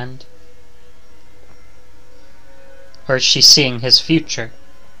bad end. Or is she seeing his future?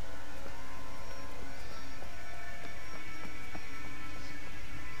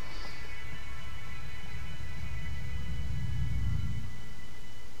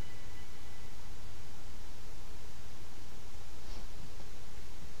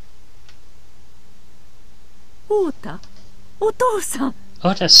 Ota, お父さん。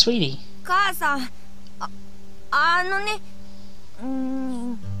 Ota, sweetie. 母さん。あのね。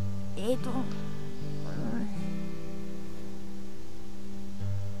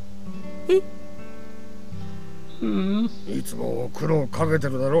いつも苦労かけて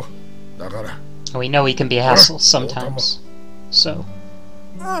るだろ。だから。We know he can be a hassle sometimes. So.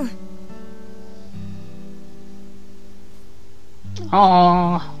 うん。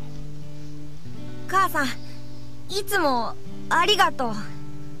 Aww. 母さん、いつもありがとう。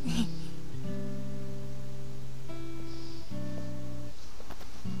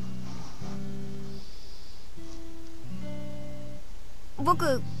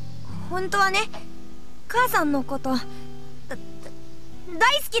僕本当はね、母さんのこと大好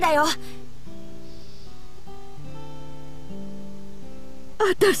きだよ。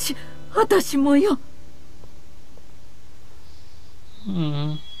私もよ。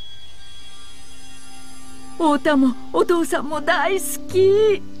太田もお父さんも大好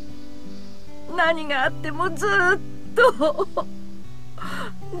き。何があってもずーっ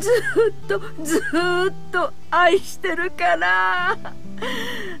と愛してるから。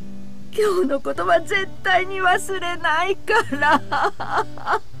今日のことは絶対に忘れないから。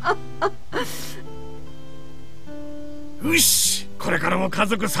よし、これからも家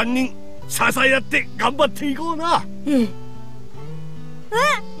族3人支え合って頑張っていこうな。ええ。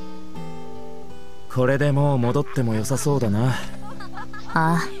これでもう戻っても良さそうだな。あ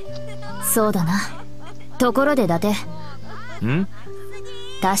あ、そうだな。ところで伊達。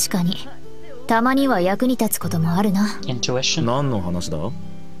確かにたまには役に立つこともあるな。Intuition? 何の話だ？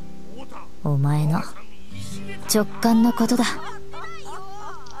お前の直感のことだ。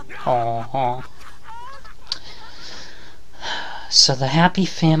So the happy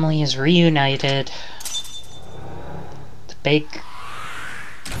family is reunited. The big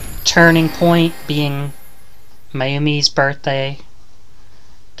turning point being Mayumi's birthday,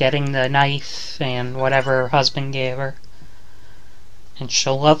 getting the knife and whatever her husband gave her. And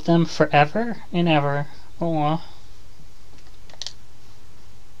she'll love them forever and ever. Aww.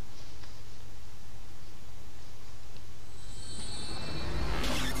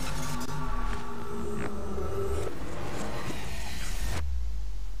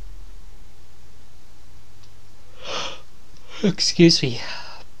 Excuse me.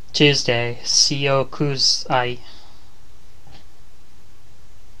 Tuesday, Siokuzai.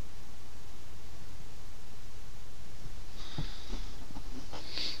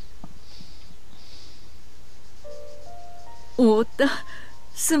 Ota,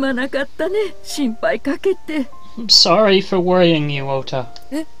 すまなかったね。心配かけて。I'm sorry for worrying you, Ota.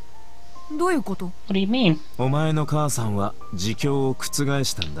 どういうこと？ What do you mean? お前の母さんは自供を覆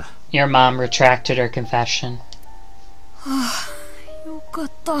したんだ。Your mom retracted her confession. よか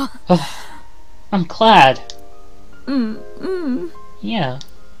った。I'm glad. うん。Yeah.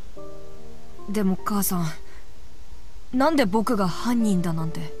 でも母さん、なんで僕が犯人だなん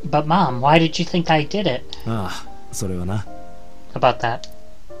て。But Mom, why did you think I did it? ああ、それはな。About that.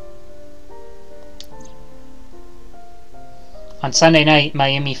 On Sunday night,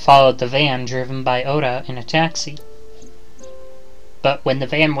 Mayumi followed the van driven by Oda in a taxi. But when the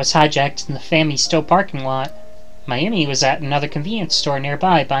van was hijacked in the Fami Stowe parking lot, Mayumi was at another convenience store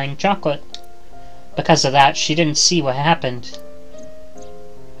nearby buying chocolate. Because of that, she didn't see what happened.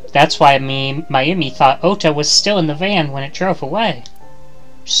 That's why Mayumi thought Ota was still in the van when it drove away.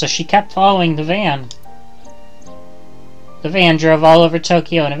 So she kept following the van. The van drove all over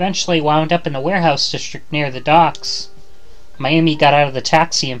Tokyo and eventually wound up in the warehouse district near the docks. Mayumi got out of the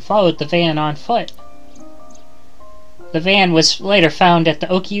taxi and followed the van on foot. The van was later found at the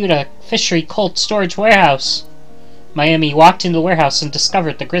Okiuta Fishery Cold Storage Warehouse. Mayumi walked into the warehouse and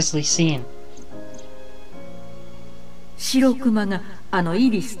discovered the grisly scene. 白熊がイ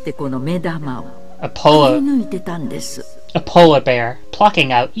リスって子の目玉を A polar 抜いてたんです。A polar bear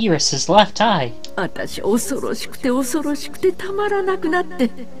plucking out Iris's left eye. 私恐ろしくてたまらなくなっ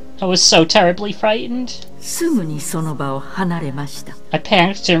て。I was so terribly frightened. すぐにその場を離れました。I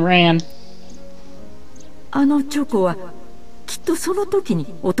panicked and ran. チョコはきっとその時に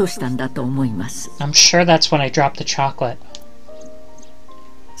落としたんだと思います。I'm sure that's when I dropped the chocolate.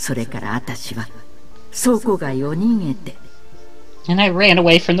 それから私は倉庫街を逃げて。And I ran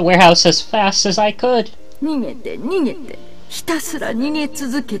away from the warehouse as fast as I could. 逃げて、ひたすら逃げ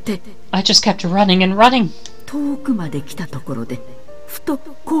続けて。I just kept running and running. 遠くまで来たところで、ふと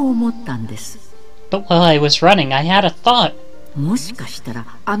こう思ったんです。But while I was running, I had a thought. もしかしたら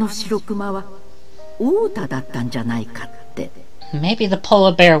白熊はオータだったんじゃないかって。Maybe the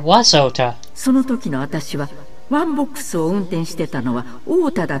polar bear was Ota. その時の私はワンボックスを運転してたのはオ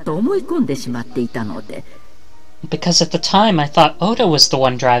ータだと思い込んでしまっていたので。Because at the time I thought Ota was the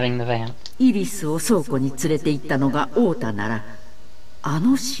one driving the van. イリスを倉庫に連れて行ったのがオータなら、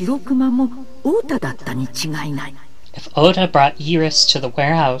白熊もオータだったに違いない。If Ota brought Iris to the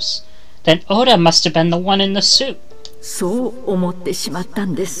warehouse, then Ota must have been the one in the suit. そう思ってしまった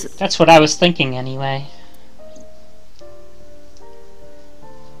んです。That's what I was thinking anyway.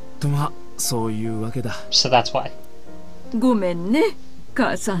 とそういうわけだ。So that's why. ごめんね、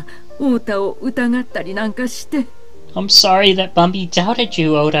母さん。オータを疑ったりなんかして。I'm sorry that Bumby doubted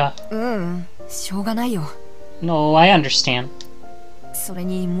you, Ota. しょうがないよ。No, I understand. それ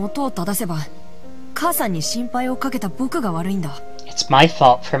に元を正せば、母さんに心配をかけた僕が悪いんだ。It's my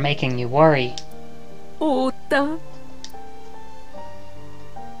fault for making you worry. 太田。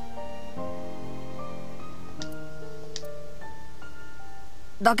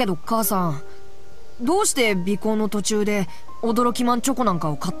だけど母さん、どうして尾行の途中で驚きマンチョコなんか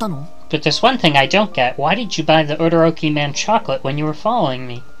を買ったの？ But there's one thing I don't get. Why did you buy the Odoroki Man chocolate when you were following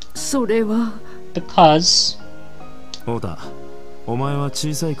me? それは。Because... オータ、お前は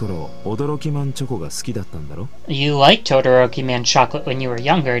小さい頃驚きマンチョコが好きだったんだろ？ You liked Odoroki Man chocolate when you were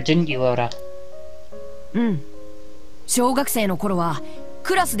younger, didn't you, Oda? うん。小学生の頃は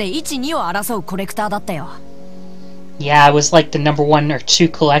クラスで1、2を争うコレクターだったよ。Yeah, I was like the number 1 or 2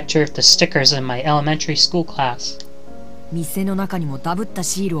 collector of the stickers in my elementary school class. 店の中にもダブった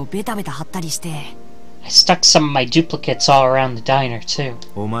シールをベタベタ貼ったりして。I stuck some of my duplicates all around the diner, too.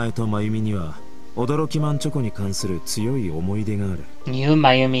 お前と真由美には驚きマンチョコに関する強い思い出がある。You and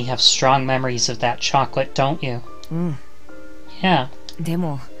Mayumi have strong memories of that chocolate, don't you? うん。Yeah. で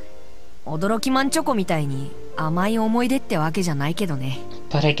も、驚きマンチョコみたいに甘い思い出ってわけじゃないけどね。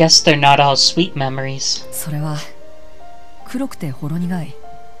But I guess they're not all sweet memories. それは黒くてほろ苦い、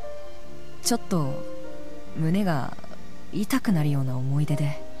ちょっと胸が痛くなるような思い出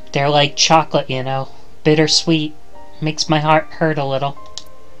で。 They're like chocolate, you know. Bittersweet. Makes my heart hurt a little.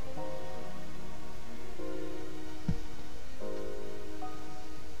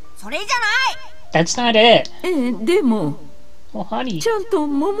 それじゃない。 That's not it. でも。Well, honey. ちゃんと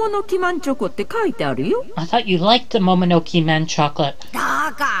桃の木マンチョコって書いてあるよ。I thought you liked the Momonoki Man chocolate.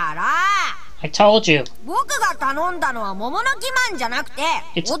 だから。I told you. 僕が頼んだのは桃の木マンじゃなくて、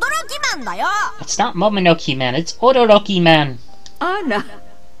驚きマンだよ。It's not Momonoki Man, it's Odoroki Man. あら。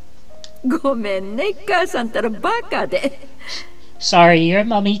ごめんね、母さんたらバカで。Sorry, your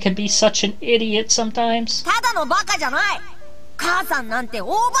mommy can be such an idiot sometimes. ただのバカじゃない。母さんなんて大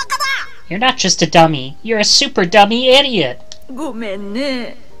バカだ。You're not just a dummy, you're a super dummy idiot. ごめん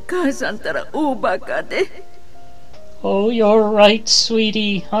ね、母さんたら大バカで。Oh, you're right,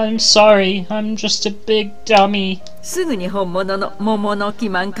 sweetie. I'm sorry. I'm just a big dummy. すぐに本物の桃の木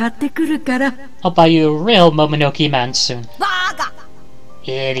マン買ってくるから。I'll buy you a real Momonoki Man soon. バカ。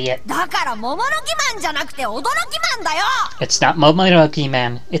Idiot. だから桃の木マンじゃなくて驚きマンだよ。It's not Momonoki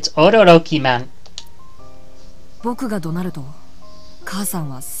Man. It's Odoroki Man. 僕が怒鳴ると、母さん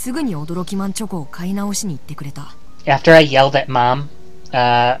はすぐに驚きマンチョコを買い直しに行ってくれた。After I yelled at Mom,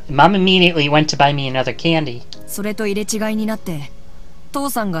 Mom immediately went to buy me another candy. それと入れ違いになって、父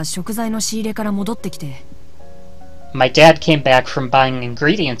さんが食材の仕入れから戻ってきて。My dad came back from buying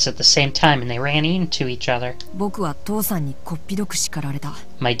ingredients at the same time and they ran into each other. 僕は父さんにこっぴどく叱られた。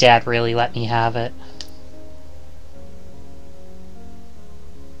My dad really let me have it.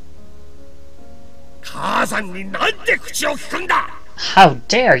 母さんになんて口を聞くんだ! How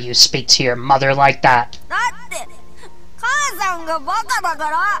dare you speak to your mother like that? だって母さんがバカだか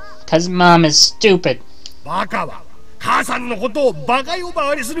ら。 Cause Mom is stupid. バカは母さんのことをバカ呼ば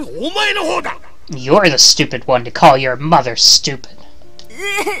わりするお前の方だ. You're the stupid one to call your mother stupid.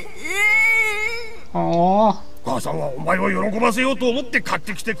 Aww. 母さんはお前を喜ばせようと思って買っ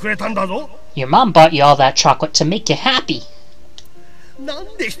てきてくれたんだぞ. Your mom bought you all that chocolate to make you happy. な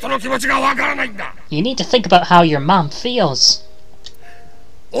んで人の気持ちがわからないんだ? You need to think about how your mom feels.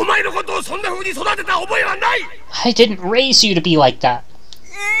 お前のことをそんな風に育てた覚えはない. I didn't raise you to be like that. だっ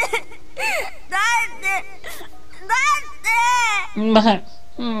てBut,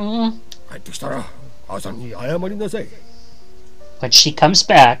 帰ってきたら母さんに謝りなさい. When she comes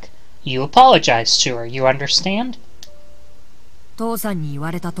back, you apologize to her, you understand? 父さんに言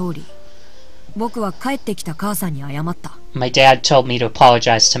われた通り、僕は帰ってきた母さんに謝った。My dad told me to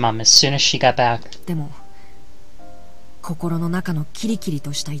apologize to Mom as soon as she got back. でも、心の中のキリキリ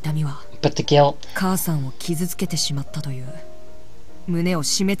とした痛みは、But the guilt, 母さんを傷つけてしまったという、胸を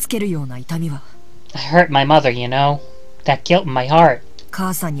締め付けるような痛みは、I hurt my mother, you know? That guilt in my heart.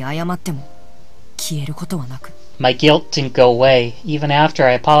 母さんに謝っても消えることはなく。My guilt didn't go away, even after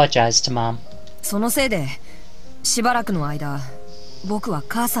I apologized to Mom. そのせいで、しばらくの間、僕は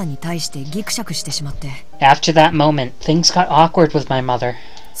母さんに対してギクシャクしてしまって。After that moment, things got awkward with my mother.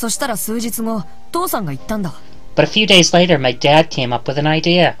 そしたら数日後、父さんが言ったんだ。But a few days later, my dad came up with an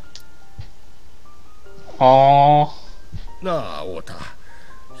idea. Aww. なあ、太田。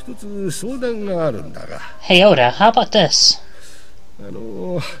一つ相談があるんだが。Hey, Oda, how about this? な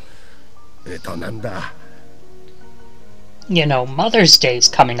んだ。You know, Mother's Day's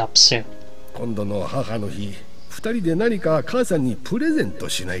coming up soon. 今度の母の日、二人で何か母さんにプレゼント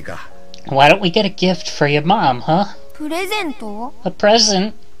しないか。Why don't we get a gift for your mom, huh? プレゼント？ A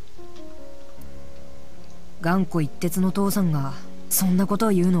present? 頑固一徹の父さんがそんなこと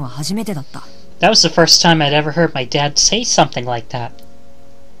を言うのは初めてだった。That was the first time I'd ever heard my dad say something like that.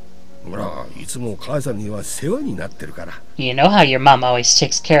 ほら、いつも母さんには世話になってるから。You know how your mom always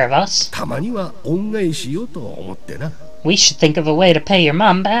takes care of us. たまには恩返しようと思ってな。We should think of a way to pay your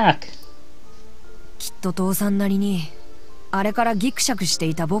mom back. きっと父さんなりにあれからギクシャクして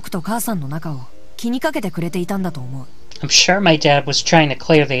いた僕と母さんの仲を気にかけてくれていたんだと思う。I'm sure my dad was trying to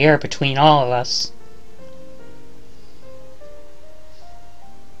clear the air between all of us.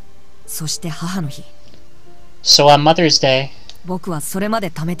 そして母の日。So on Mother's Day, 僕はそれまで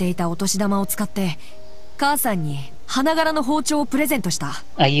貯めていたお年玉を使って母さんに花柄の包丁をプレゼントした。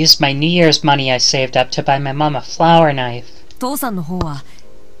I used my New Year's money I saved up to buy my mom a flower knife. 父さんの方は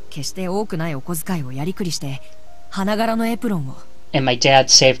決して多くないお小遣いをやりくりして花柄のエプロンを。And my dad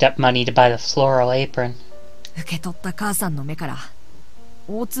saved up money to buy the floral apron. 受け取った母さんの目から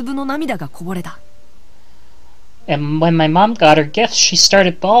大粒の涙がこぼれた。And when my mom got her gift, she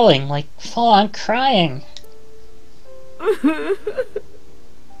started bawling, like full on crying.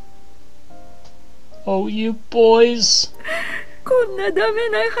 Oh, you boys. こんなダメ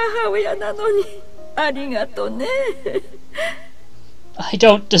な母親なのにありがとね。I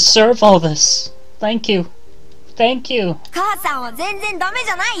don't deserve all this. Thank you. Thank you. 母さんは全然ダメじ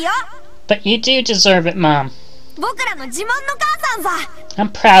ゃないよ。 But you do deserve it, Mom. 僕らの自慢の母さんさ。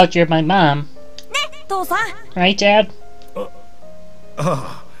 I'm proud you're my mom. ね、父さん。 Right, Dad?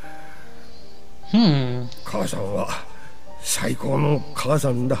 ああ。母さんは最高の母さ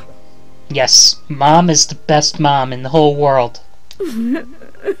んだ。Yes, Mom is the best mom in the whole world.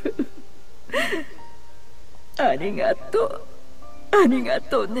 ありがとう。ありが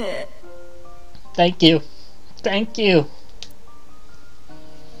とうね。Thank you. Thank you.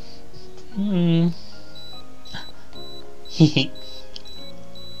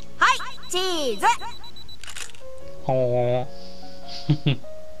 はい、チーズ。Oh.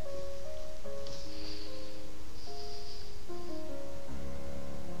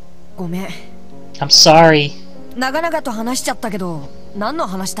 ごめん。I'm sorry. 長々と話しちゃったけど、何の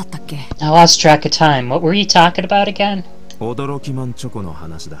話だったっけ？ I lost track of time. What were you talking about again? 驚きマンチョコの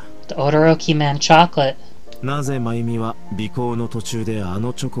話だ。 The Odoroki Man chocolate. なぜ真由美は尾行の途中であ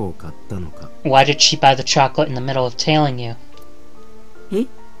のチョコを買ったのか。 Why did she buy the chocolate in the middle of tailing you? え？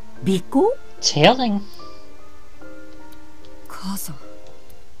尾行？ Tailing? 母さん。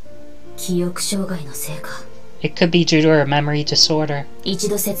記憶障害のせいか。It could be due to her memory disorder. 一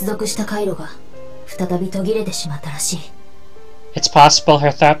度接続した回路が再び途切れてしまったらしい。It's possible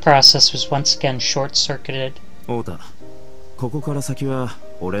her thought process was once again short-circuited. 太田、ここから先は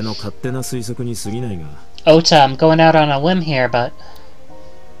俺の勝手な推測に過ぎないが。Ota, I'm going out on a limb here, but...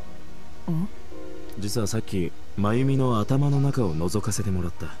 実はさっき、真由美の頭の中を覗かせてもら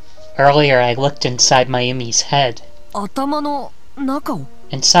った。Earlier I looked inside Mayumi's head. 頭の中を？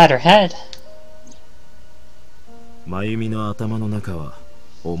 Inside her head? 真由美の頭の中は、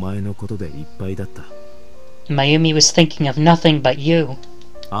お前のことでいっぱいだった。Mayumi was thinking of nothing but you.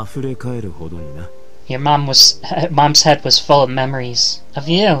 溢れ返るほどにな。Your mom's head was full of memories of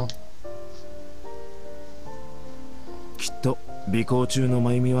you. きっと尾行中の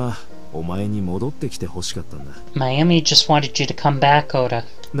真由美はお前に戻ってきて欲しかったんだ。Mayumi just wanted you to come back, Ota.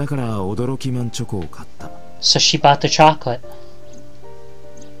 だから驚きマンチョコを買った。So she bought the chocolate.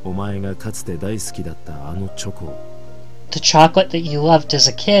 お前がかつて大好きだったあのチョコを。The chocolate that you loved as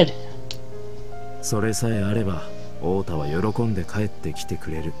a kid. それさえあれば、太田は喜んで帰ってきて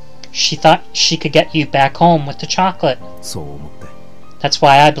くれる。She thought she could get you back home with the chocolate. そう思って。That's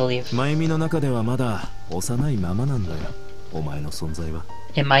why I believe. 真由美の中ではまだ幼いままなんだよ。お前の存在は。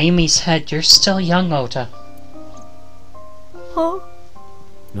In Mayumi's head, you're still young, Ota. は？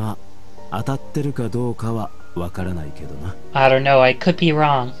まあ、当たってるかどうかはわからないけどな。I don't know, I could be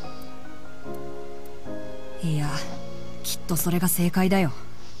wrong. いや、きっとそれが正解だよ。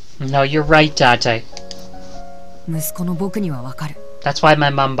No, you're right, Date. 息子の僕にはわかる。That's why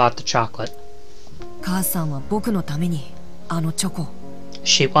my mom bought the chocolate. 母さんは僕のためにあのチョコを。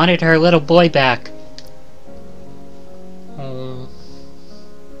She wanted her little boy back.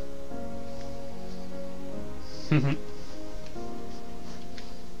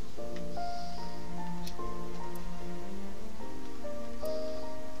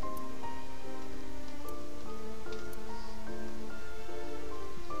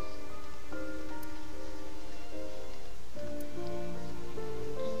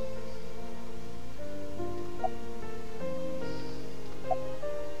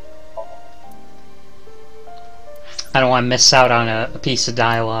 I don't want to miss out on a piece of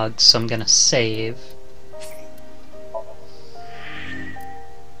dialogue, so I'm gonna save.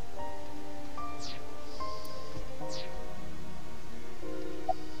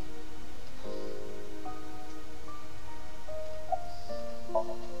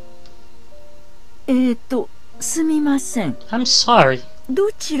 すみません。 I'm sorry.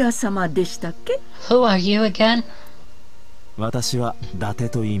 どちら様でしたっけ？ Who are you again? 私は伊達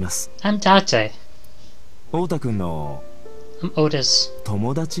と言います。 I'm Date. 太田君の I'm Oda's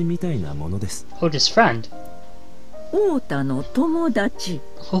友達みたいなものです。 Oda's friend. 太田の友達。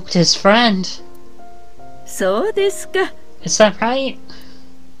 Oda's friend. そうですか。 Is that right?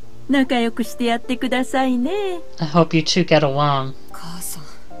 仲良くしてやってくださいね。 I hope you two get along. 母さん。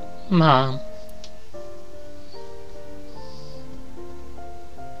 Mom.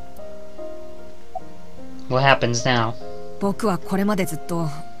 What happens now? 僕はこれまでずっと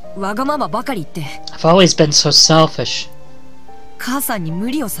わがままばかり言って I've always been so selfish. 母さんに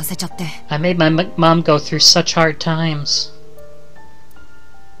無理をさせちゃって。 I made my mom go through such hard times.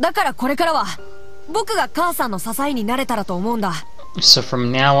 だからこれからは僕が母さんの支えになれたらと思うんだ。 So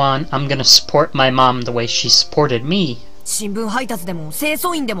from now on, I'm gonna support my mom the way she supported me. 新聞配達でも清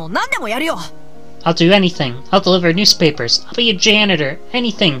掃員でも何でもやるよ。 I'll do anything. I'll deliver newspapers. I'll be a janitor.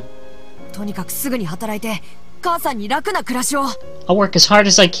 Anything. とにかくすぐに働いて母さんに楽な暮らしを。 I'll work as hard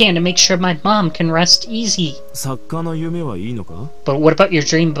as I can to make sure my mom can rest easy. 作家の夢はいいのか？ But what about your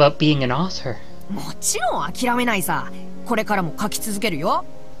dream about being an author? もちろん諦めないさ。これからも書き続けるよ。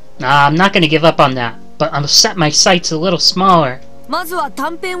 Nah, I'm not gonna give up on that. But I'll set my sights a little smaller. まずは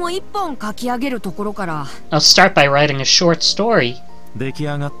短編を一本書き上げるところから。 I'll start by writing a short story. 出来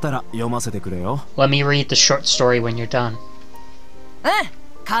上がったら読ませてくれよ。 Let me read the short story when you're done.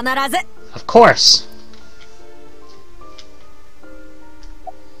 必ず。 Of course.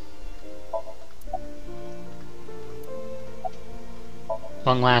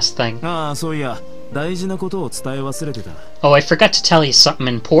 One last thing. ああ、そういや、大事なことを伝え忘れてた。 Oh, I forgot to tell you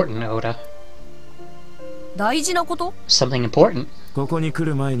something important, Oda. 大事なこと？ Something important. ここに来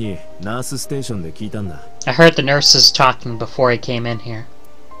る前にナースステーションで聞いたんだ。I heard the nurses talking before I came in here.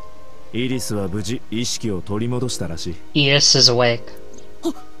 イリスは無事意識を取り戻したらしい。 Iris is awake.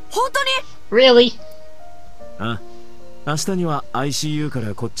 本当に？ Really? あ、明日には ICU か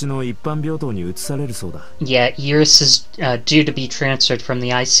らこっちの一般病棟に移されるそうだ。Yeah, Iris is due to be transferred from the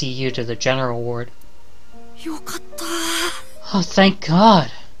ICU to the general ward. よかった。 Oh, thank God.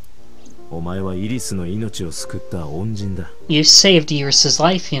 お前はイリスの命を救った恩人だ。You saved Iris's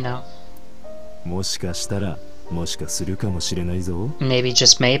life, you know. もしかしたら、もしかするかもしれないぞ。Maybe,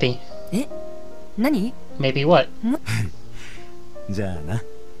 just maybe. え？何？ Maybe what? じゃあな。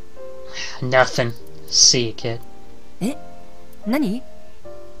Nothing. See you, kid. え？何？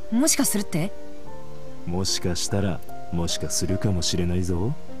もしかするって？もしかしたら、もしかするかもしれない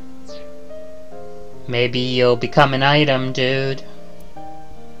ぞ。Maybe you'll become an item, dude.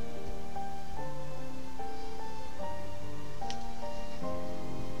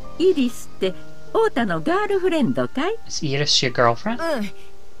 イリスって太田のガールフレンドかい？ Is Iris your girlfriend? うん。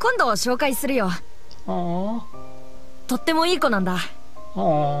今度紹介するよ。 Aww. とってもいい子なんだ。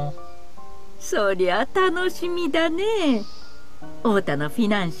 Aww. そりゃ楽しみだね。太田のフィ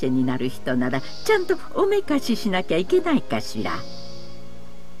ナンシェになる人ならちゃんとおめかししなきゃいけないかしら。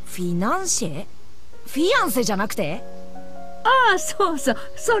フィナンシェ？フィアンセじゃなくて？ああ、そうそう、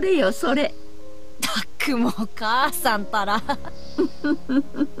それよそれ。たくも母さんたら。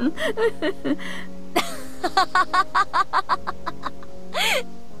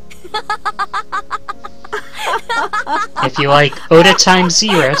If you like Oda times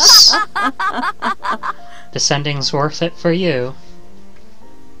Iris, this ending's worth it for you.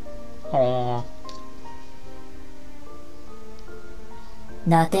 Aww.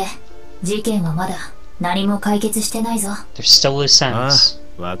 だって事件はまだ何も解決してないぞ。 There's still loose あ ends.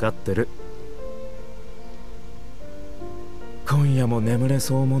 あ、わかってる。今夜も眠れ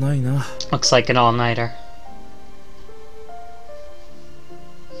そうもないな。 Looks like an all-nighter.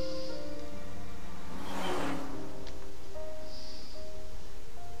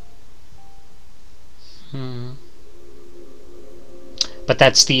 But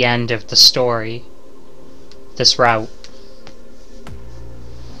that's the end of the story. This route.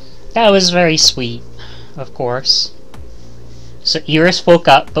 That was very sweet, of course. So Iris woke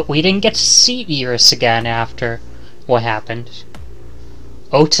up, but we didn't get to see Iris again after what happened.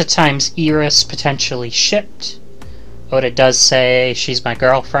 Ota times Iris potentially shipped. Oda does say she's my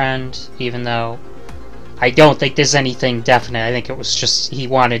girlfriend, even though I don't think there's anything definite. I think it was just he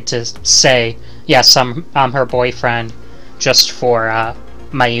wanted to say, yes, I'm her boyfriend, just for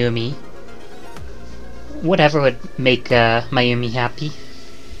Mayumi. Whatever would make Mayumi happy.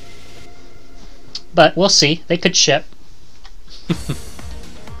 But we'll see. They could ship.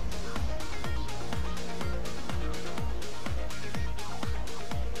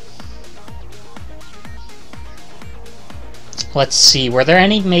 let's see, were there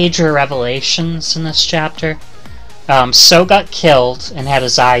any major revelations in this chapter? So got killed and had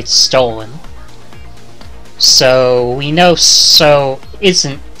his eye stolen. So we know So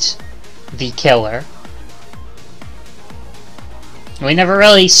isn't the killer. We never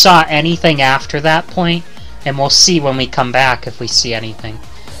really saw anything after that point, and we'll see when we come back if we see anything.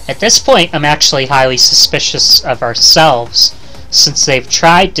 At this point, I'm actually highly suspicious of ourselves, since they've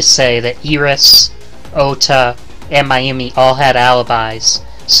tried to say that Iris, Ota, and Mayumi all had alibis,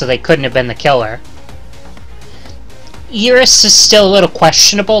 so they couldn't have been the killer. Iris is still a little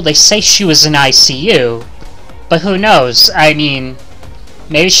questionable. They say she was in ICU, but who knows? I mean,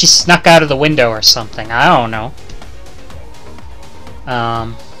 maybe she snuck out of the window or something. I don't know.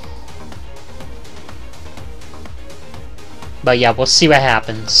 But yeah, we'll see what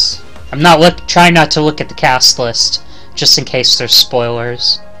happens. I'm not trying not to look at the cast list, just in case there's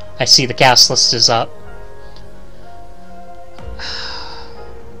spoilers. I see the cast list is up.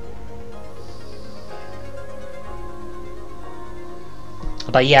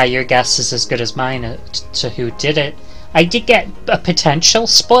 But yeah, your guess is as good as mine to who did it. I did get a potential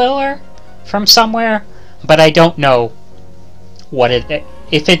spoiler from somewhere, but I don't know what if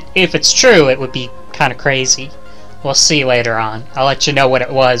it's true, it would be kind of crazy. We'll see later on. I'll let you know what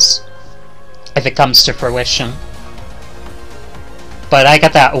it was if it comes to fruition. But I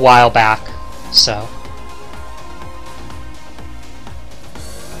got that a while back, so.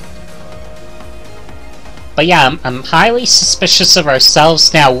 But yeah, I'm highly suspicious of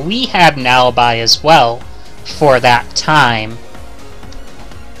ourselves. Now, we had an alibi as well for that time,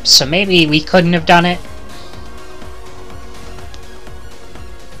 so maybe we couldn't have done it.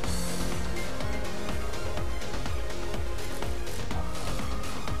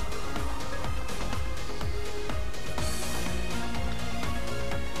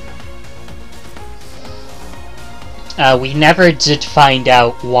 We never did find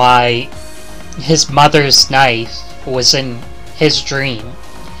out why his mother's knife was in his dream.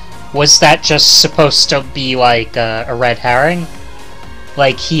 Was that just supposed to be like a red herring?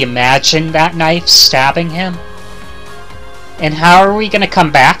 Like he imagined that knife stabbing him? And how are we gonna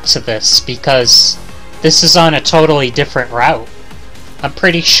come back to this? Because this is on a totally different route. I'm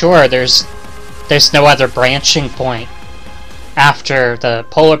pretty sure there's no other branching point after the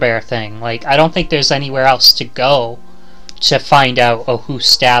polar bear thing. Like, I don't think there's anywhere else to go to find out, oh, who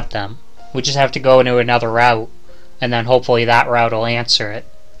stabbed them. We just have to go into another route, and then hopefully that route will answer it.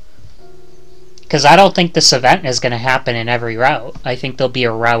 Because I don't think this event is going to happen in every route. I think there'll be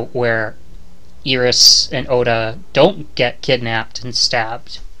a route where Iris and Ota don't get kidnapped and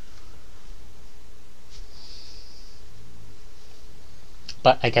stabbed.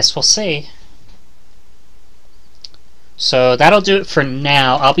 But I guess we'll see. So that'll do it for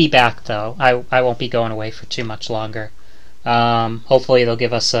now. I'll be back, though. I won't be going away for too much longer. Hopefully they'll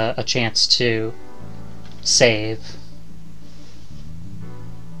give us a chance to save.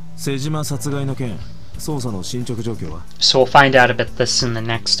 So we'll find out about this in the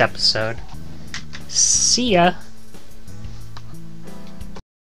next episode. See ya!